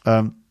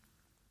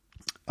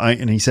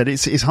and he said,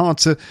 it's hard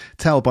to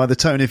tell by the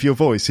tone of your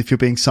voice if you're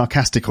being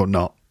sarcastic or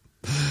not.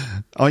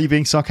 Are you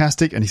being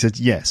sarcastic? And he said,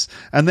 yes.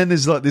 And then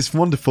there's like this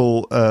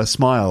wonderful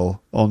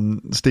smile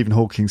on Stephen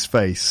Hawking's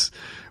face,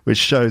 which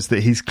shows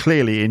that he's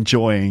clearly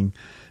enjoying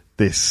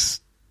this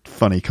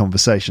funny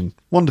conversation.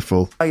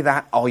 Wonderful. Say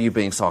that, are you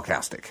being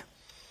sarcastic?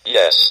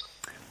 Yes.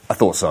 I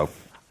thought so.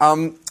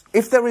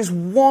 If there is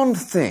one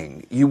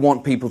thing you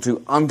want people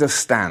to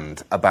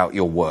understand about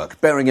your work,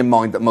 bearing in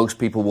mind that most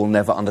people will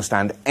never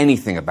understand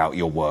anything about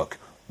your work,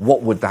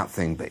 what would that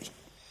thing be?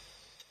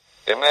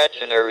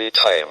 Imaginary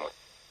time.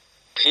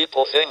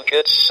 People think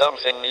it's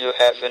something you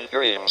have in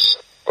dreams,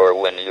 or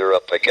when you're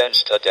up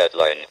against a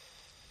deadline.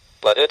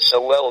 But it's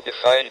a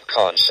well-defined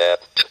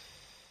concept.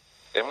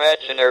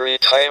 Imaginary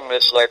time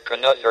is like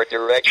another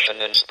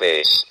direction in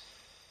space.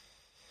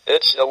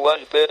 It's the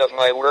one bit of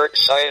my work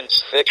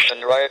science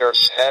fiction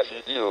writers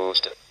haven't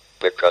used,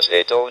 because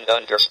they don't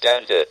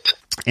understand it.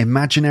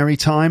 Imaginary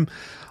time?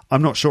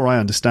 I'm not sure I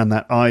understand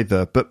that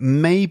either, but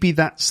maybe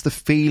that's the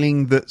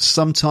feeling that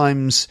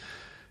sometimes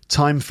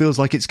time feels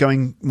like it's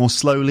going more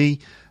slowly,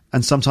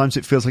 and sometimes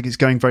it feels like it's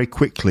going very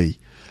quickly.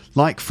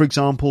 Like, for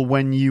example,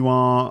 when you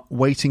are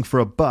waiting for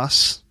a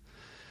bus,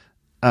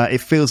 it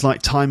feels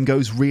like time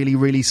goes really,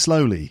 really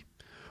slowly.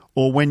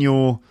 Or when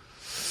you're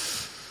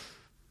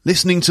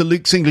listening to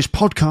Luke's English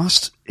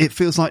podcast, it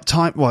feels like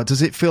time... Well,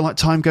 does it feel like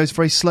time goes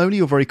very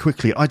slowly or very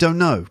quickly? I don't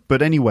know.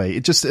 But anyway,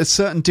 it just at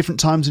certain different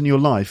times in your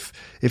life,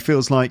 it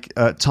feels like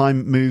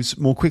time moves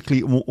more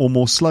quickly or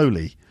more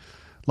slowly.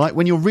 Like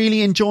when you're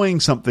really enjoying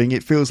something,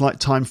 it feels like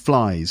time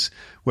flies.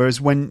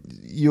 Whereas when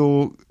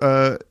you're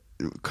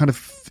kind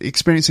of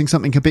experiencing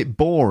something a bit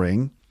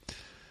boring,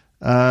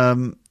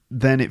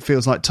 then it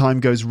feels like time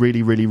goes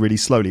really, really, really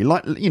slowly.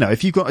 Like,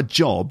 if you've got a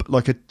job,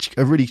 like a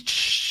really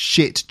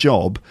shit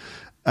job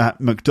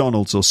at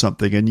McDonald's or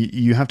something, and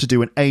you have to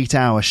do an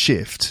 8-hour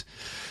shift,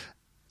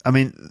 I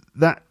mean,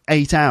 that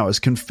 8 hours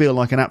can feel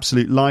like an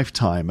absolute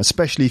lifetime,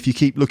 especially if you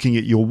keep looking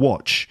at your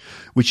watch,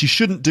 which you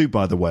shouldn't do,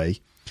 by the way.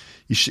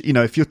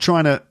 If you're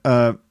trying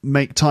to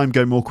make time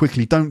go more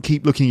quickly, don't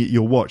keep looking at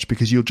your watch,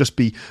 because you'll just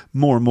be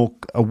more and more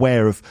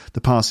aware of the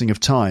passing of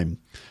time.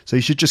 So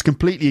you should just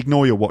completely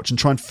ignore your watch and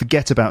try and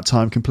forget about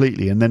time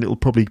completely, and then it'll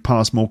probably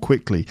pass more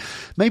quickly.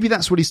 Maybe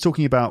that's what he's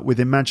talking about with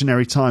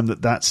imaginary time,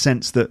 that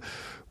sense that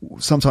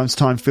sometimes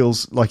time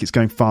feels like it's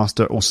going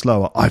faster or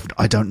slower.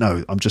 I don't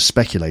know. I'm just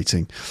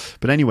speculating.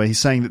 But anyway, he's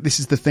saying that this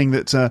is the thing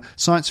that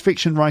science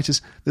fiction writers,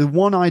 the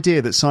one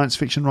idea that science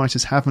fiction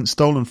writers haven't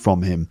stolen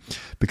from him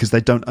because they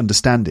don't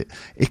understand it.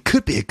 It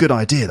could be a good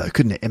idea, though,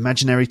 couldn't it?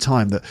 Imaginary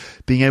time, that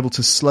being able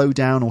to slow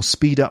down or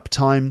speed up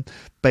time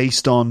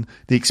based on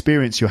the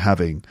experience you're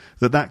having,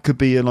 that could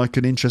be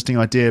an interesting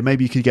idea.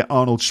 Maybe you could get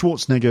Arnold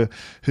Schwarzenegger,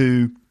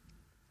 who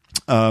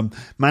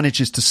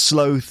manages to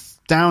slow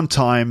down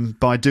time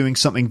by doing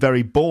something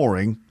very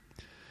boring.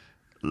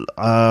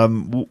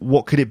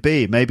 What could it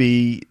be?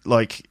 Maybe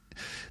like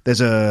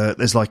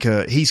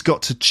he's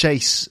got to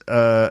chase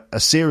a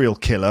serial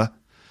killer,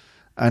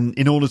 and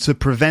in order to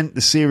prevent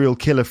the serial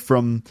killer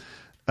from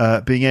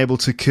being able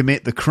to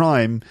commit the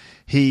crime,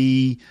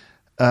 he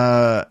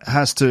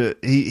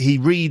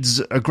reads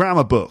a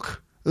grammar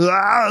book.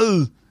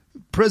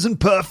 Present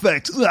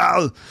perfect.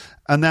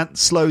 And that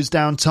slows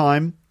down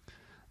time.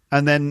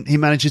 And then he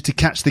manages to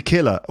catch the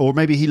killer. Or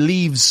maybe he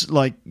leaves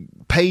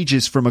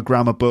pages from a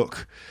grammar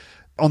book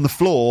on the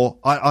floor.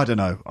 I don't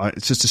know.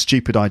 It's just a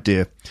stupid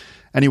idea.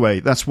 Anyway,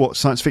 that's what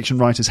science fiction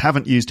writers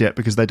haven't used yet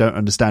because they don't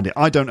understand it.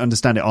 I don't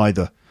understand it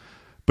either.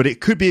 But it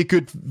could be a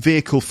good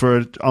vehicle for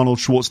an Arnold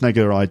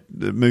Schwarzenegger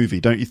movie,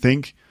 don't you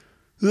think?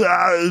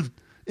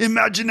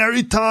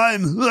 imaginary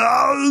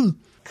time.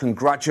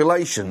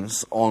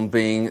 Congratulations on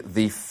being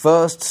the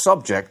first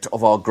subject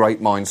of our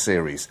Great Minds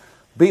series.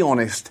 Be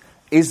honest,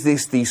 is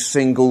this the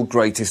single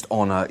greatest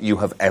honour you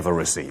have ever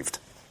received?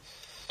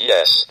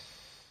 Yes.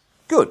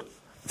 Good.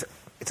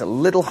 It's a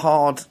little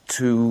hard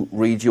to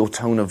read your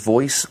tone of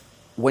voice.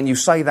 When you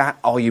say that,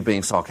 are you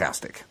being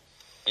sarcastic?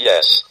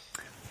 Yes.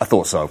 I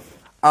thought so.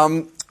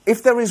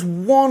 If there is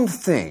one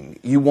thing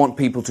you want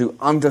people to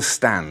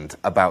understand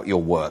about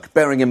your work,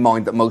 bearing in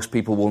mind that most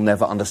people will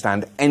never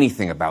understand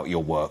anything about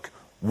your work,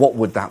 what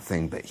would that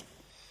thing be?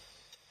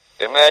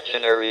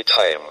 Imaginary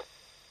time.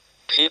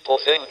 People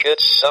think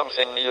it's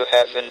something you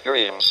have in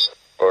dreams,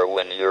 or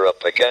when you're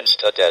up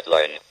against a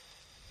deadline.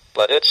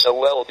 But it's a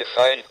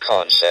well-defined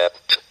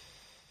concept.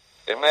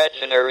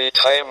 Imaginary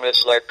time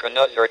is like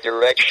another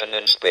direction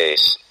in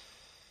space.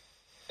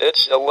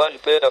 It's the one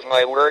bit of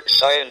my work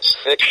science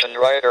fiction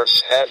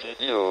writers haven't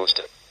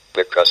used,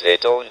 because they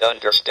don't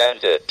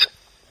understand it.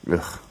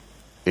 Ugh,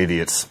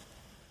 idiots.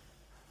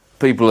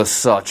 People are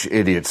such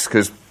idiots,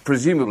 because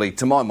presumably,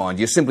 to my mind,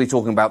 you're simply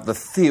talking about the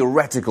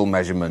theoretical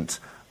measurement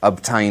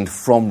obtained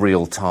from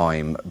real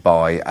time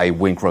by a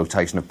wink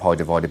rotation of pi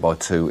divided by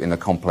 2 in a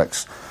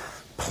complex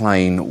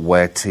plane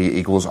where t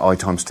equals I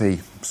times t.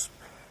 It's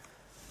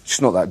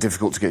just not that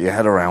difficult to get your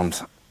head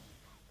around.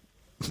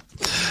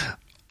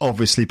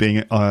 Obviously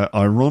being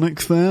ironic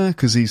there,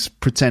 because he's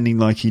pretending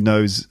like he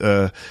knows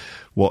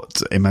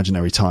what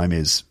imaginary time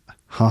is.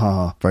 Ha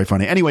ha, very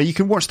funny. Anyway, you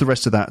can watch the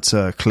rest of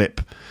that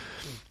clip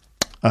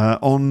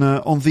on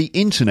the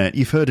internet.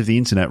 You've heard of the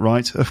internet,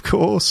 right? Of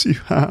course you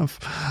have.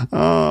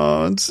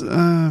 All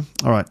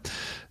right.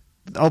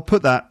 I'll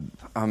put that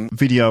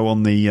video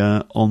on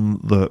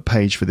the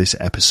page for this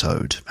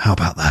episode. How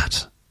about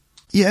that?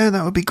 Yeah,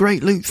 that would be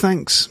great, Luke.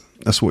 Thanks.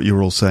 That's what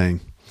you're all saying.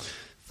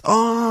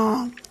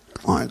 Oh,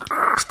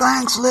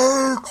 thanks,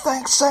 Luke.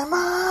 Thanks so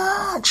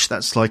much.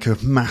 That's like a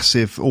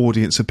massive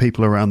audience of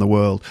people around the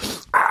world.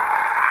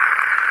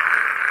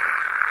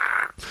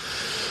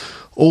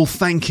 All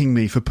thanking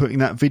me for putting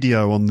that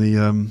video on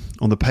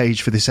the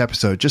page for this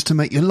episode, just to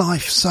make your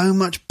life so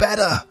much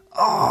better.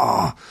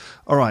 Oh,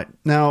 all right.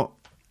 Now,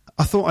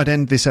 I thought I'd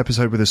end this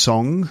episode with a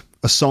song,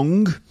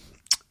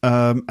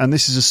 and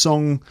this is a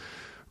song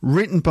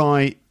written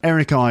by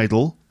Eric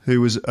Idle,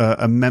 who was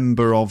a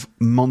member of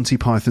Monty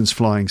Python's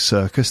Flying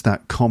Circus,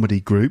 that comedy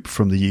group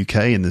from the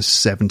UK in the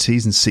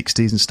 70s and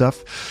 60s and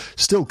stuff.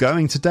 Still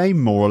going today,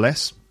 more or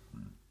less.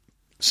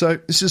 So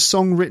this is a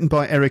song written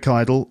by Eric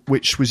Idle,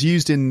 which was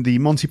used in the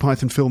Monty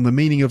Python film The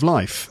Meaning of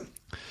Life.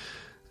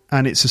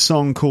 And it's a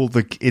song called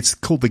the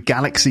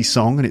Galaxy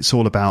Song, and it's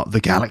all about the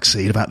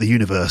galaxy, about the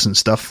universe and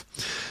stuff.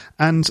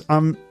 And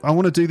I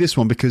want to do this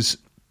one because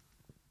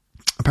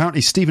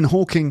apparently Stephen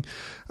Hawking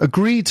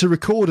agreed to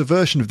record a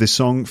version of this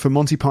song for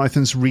Monty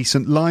Python's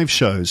recent live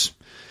shows.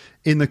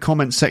 In the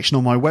comments section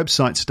on my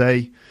website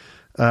today,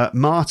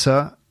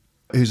 Marta,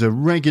 who's a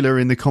regular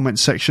in the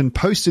comments section,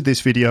 posted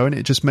this video, and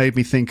it just made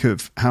me think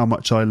of how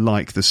much I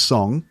like the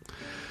song.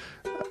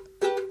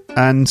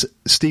 And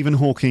Stephen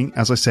Hawking,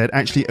 as I said,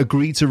 actually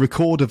agreed to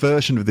record a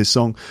version of this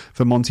song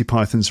for Monty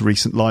Python's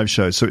recent live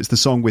shows. So it's the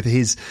song with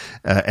his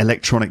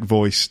electronic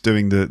voice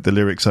doing the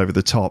lyrics over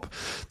the top.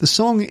 The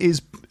song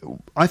is,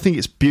 I think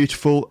it's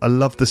beautiful. I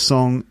love the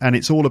song. And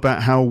it's all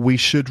about how we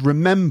should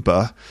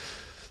remember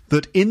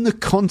that in the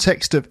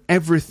context of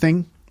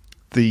everything,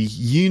 the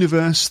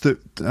universe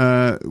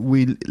that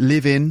we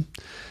live in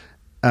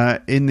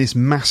this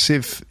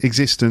massive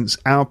existence,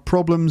 our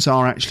problems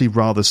are actually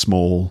rather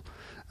small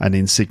and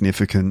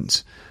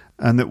insignificant,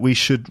 and that we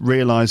should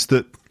realise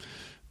that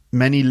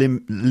many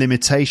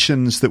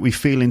limitations that we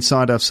feel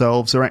inside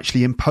ourselves are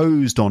actually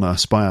imposed on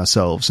us by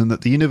ourselves, and that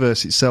the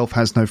universe itself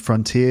has no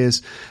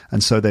frontiers,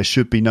 and so there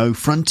should be no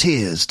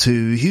frontiers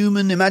to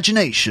human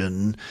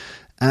imagination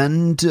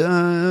and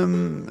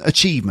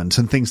achievement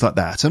and things like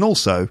that. And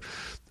also,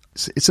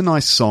 it's a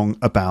nice song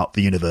about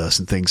the universe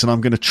and things, and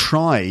I'm going to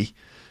try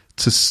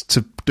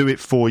to do it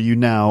for you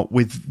now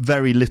with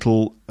very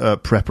little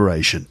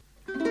preparation.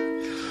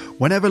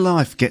 Whenever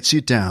life gets you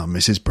down,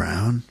 Mrs.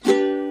 Brown,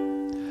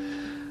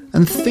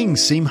 and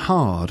things seem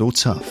hard or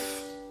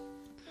tough,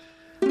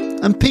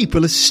 and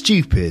people are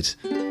stupid,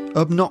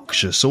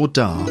 obnoxious or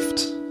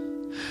daft,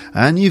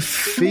 and you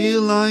feel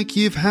like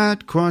you've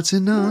had quite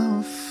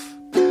enough,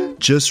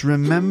 just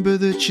remember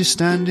that you're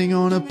standing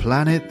on a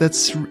planet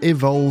that's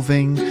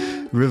revolving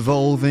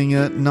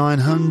at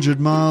 900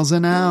 miles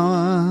an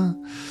hour,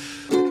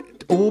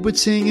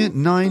 orbiting at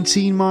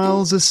 19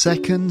 miles a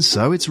second,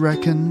 so it's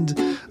reckoned,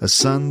 a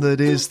sun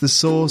that is the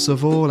source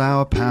of all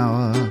our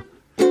power.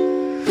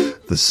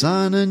 The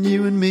sun and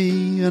you and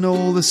me and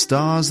all the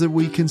stars that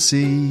we can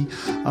see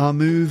are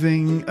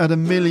moving at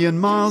 1,000,000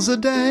 miles a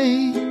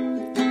day,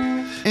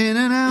 in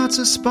an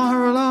outer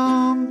spiral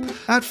arm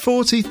at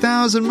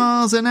 40,000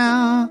 miles an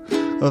hour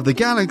of the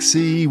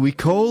galaxy we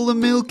call the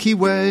Milky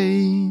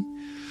Way.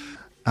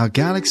 Our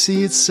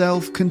galaxy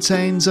itself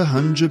contains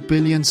 100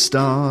 billion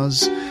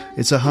stars.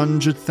 It's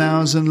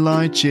 100,000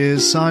 light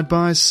years side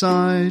by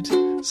side,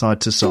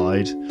 side to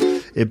side.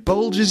 It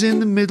bulges in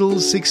the middle,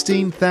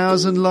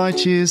 16,000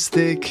 light years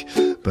thick,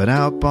 but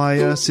out by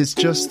us it's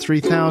just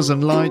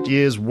 3,000 light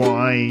years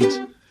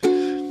wide.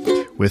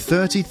 We're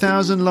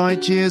 30,000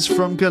 light years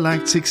from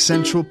galactic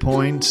central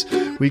point.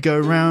 We go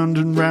round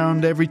and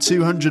round every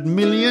 200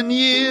 million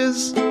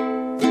years.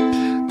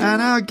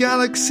 And our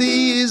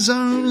galaxy is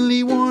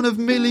only one of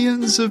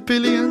millions of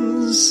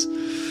billions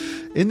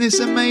in this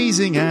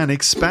amazing and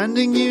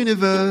expanding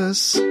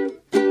universe.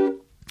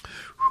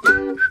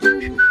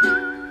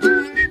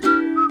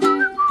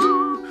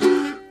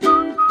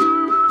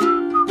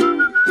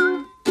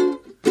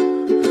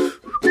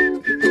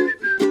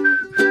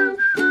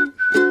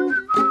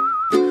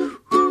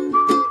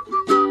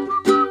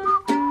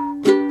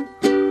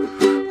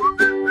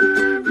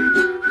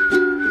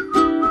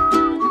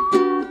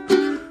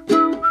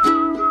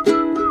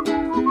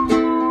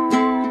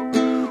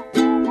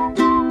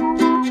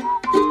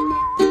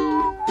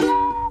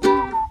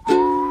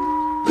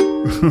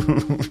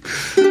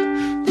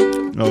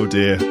 Oh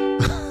dear.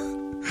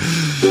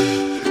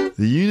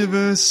 The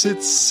universe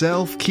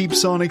itself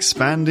keeps on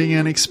expanding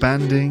and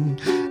expanding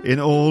in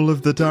all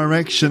of the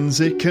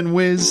directions it can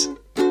whiz.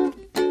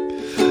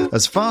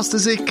 As fast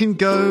as it can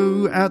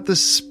go at the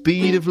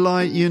speed of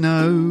light,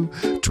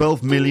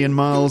 12 million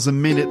miles a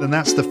minute, and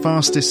that's the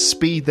fastest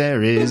speed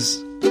there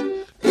is.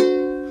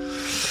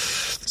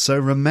 So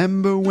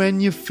remember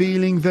when you're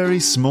feeling very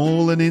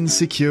small and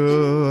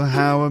insecure,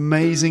 how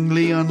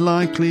amazingly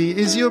unlikely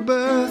is your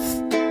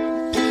birth.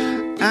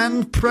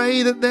 And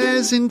pray that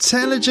there's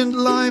intelligent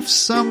life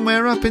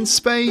somewhere up in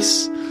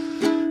space,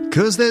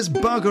 'cause there's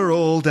bugger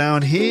all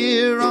down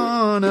here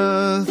on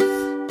Earth.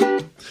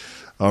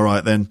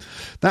 Alright then,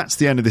 that's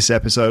the end of this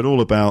episode,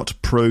 all about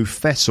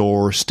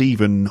Professor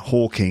Stephen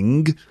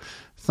Hawking.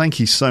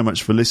 Thank you so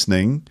much for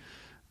listening.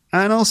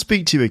 And I'll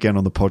speak to you again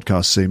on the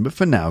podcast soon. But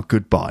for now,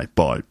 goodbye.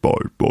 Bye, bye,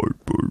 bye,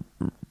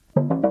 bye.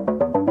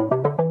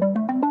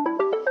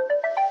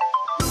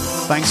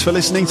 Thanks for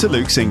listening to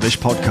Luke's English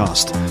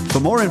Podcast. For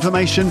more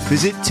information,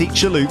 visit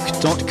teacherluke.co.uk.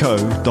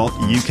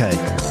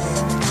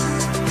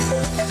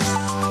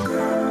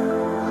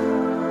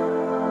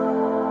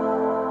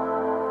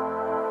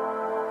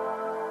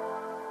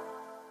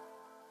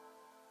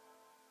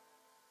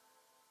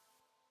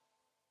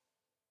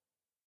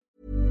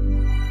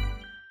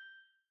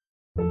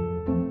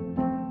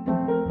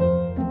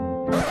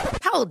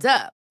 Hold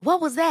up. What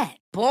was that?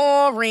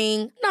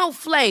 Boring. No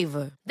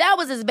flavor. That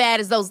was as bad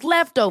as those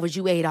leftovers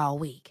you ate all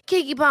week.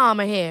 Keke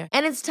Palmer here,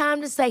 and it's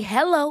time to say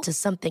hello to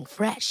something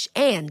fresh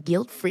and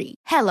guilt-free.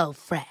 Hello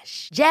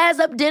Fresh. Jazz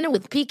up dinner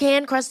with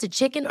pecan-crusted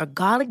chicken or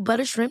garlic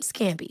butter shrimp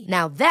scampi.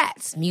 Now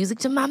that's music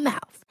to my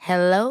mouth.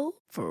 Hello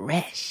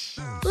Fresh.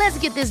 Let's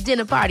get this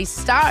dinner party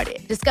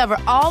started. Discover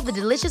all the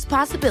delicious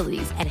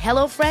possibilities at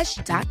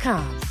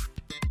HelloFresh.com.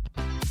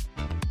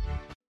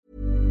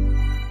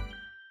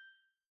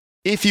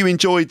 If you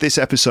enjoyed this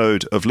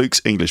episode of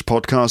Luke's English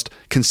Podcast,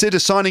 consider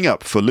signing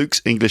up for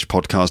Luke's English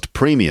Podcast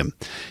Premium.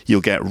 You'll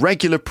get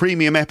regular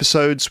premium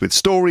episodes with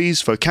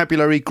stories,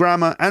 vocabulary,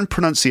 grammar and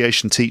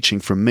pronunciation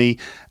teaching from me,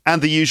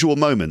 and the usual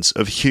moments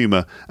of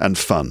humour and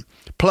fun.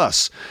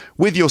 Plus,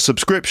 with your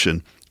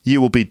subscription,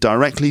 you will be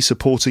directly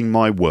supporting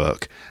my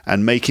work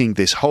and making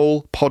this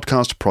whole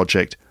podcast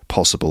project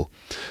possible.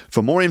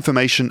 For more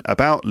information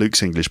about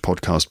Luke's English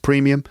Podcast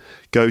Premium,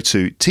 go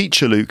to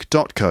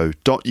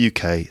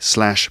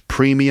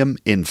teacherluke.co.uk/premium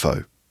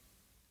info.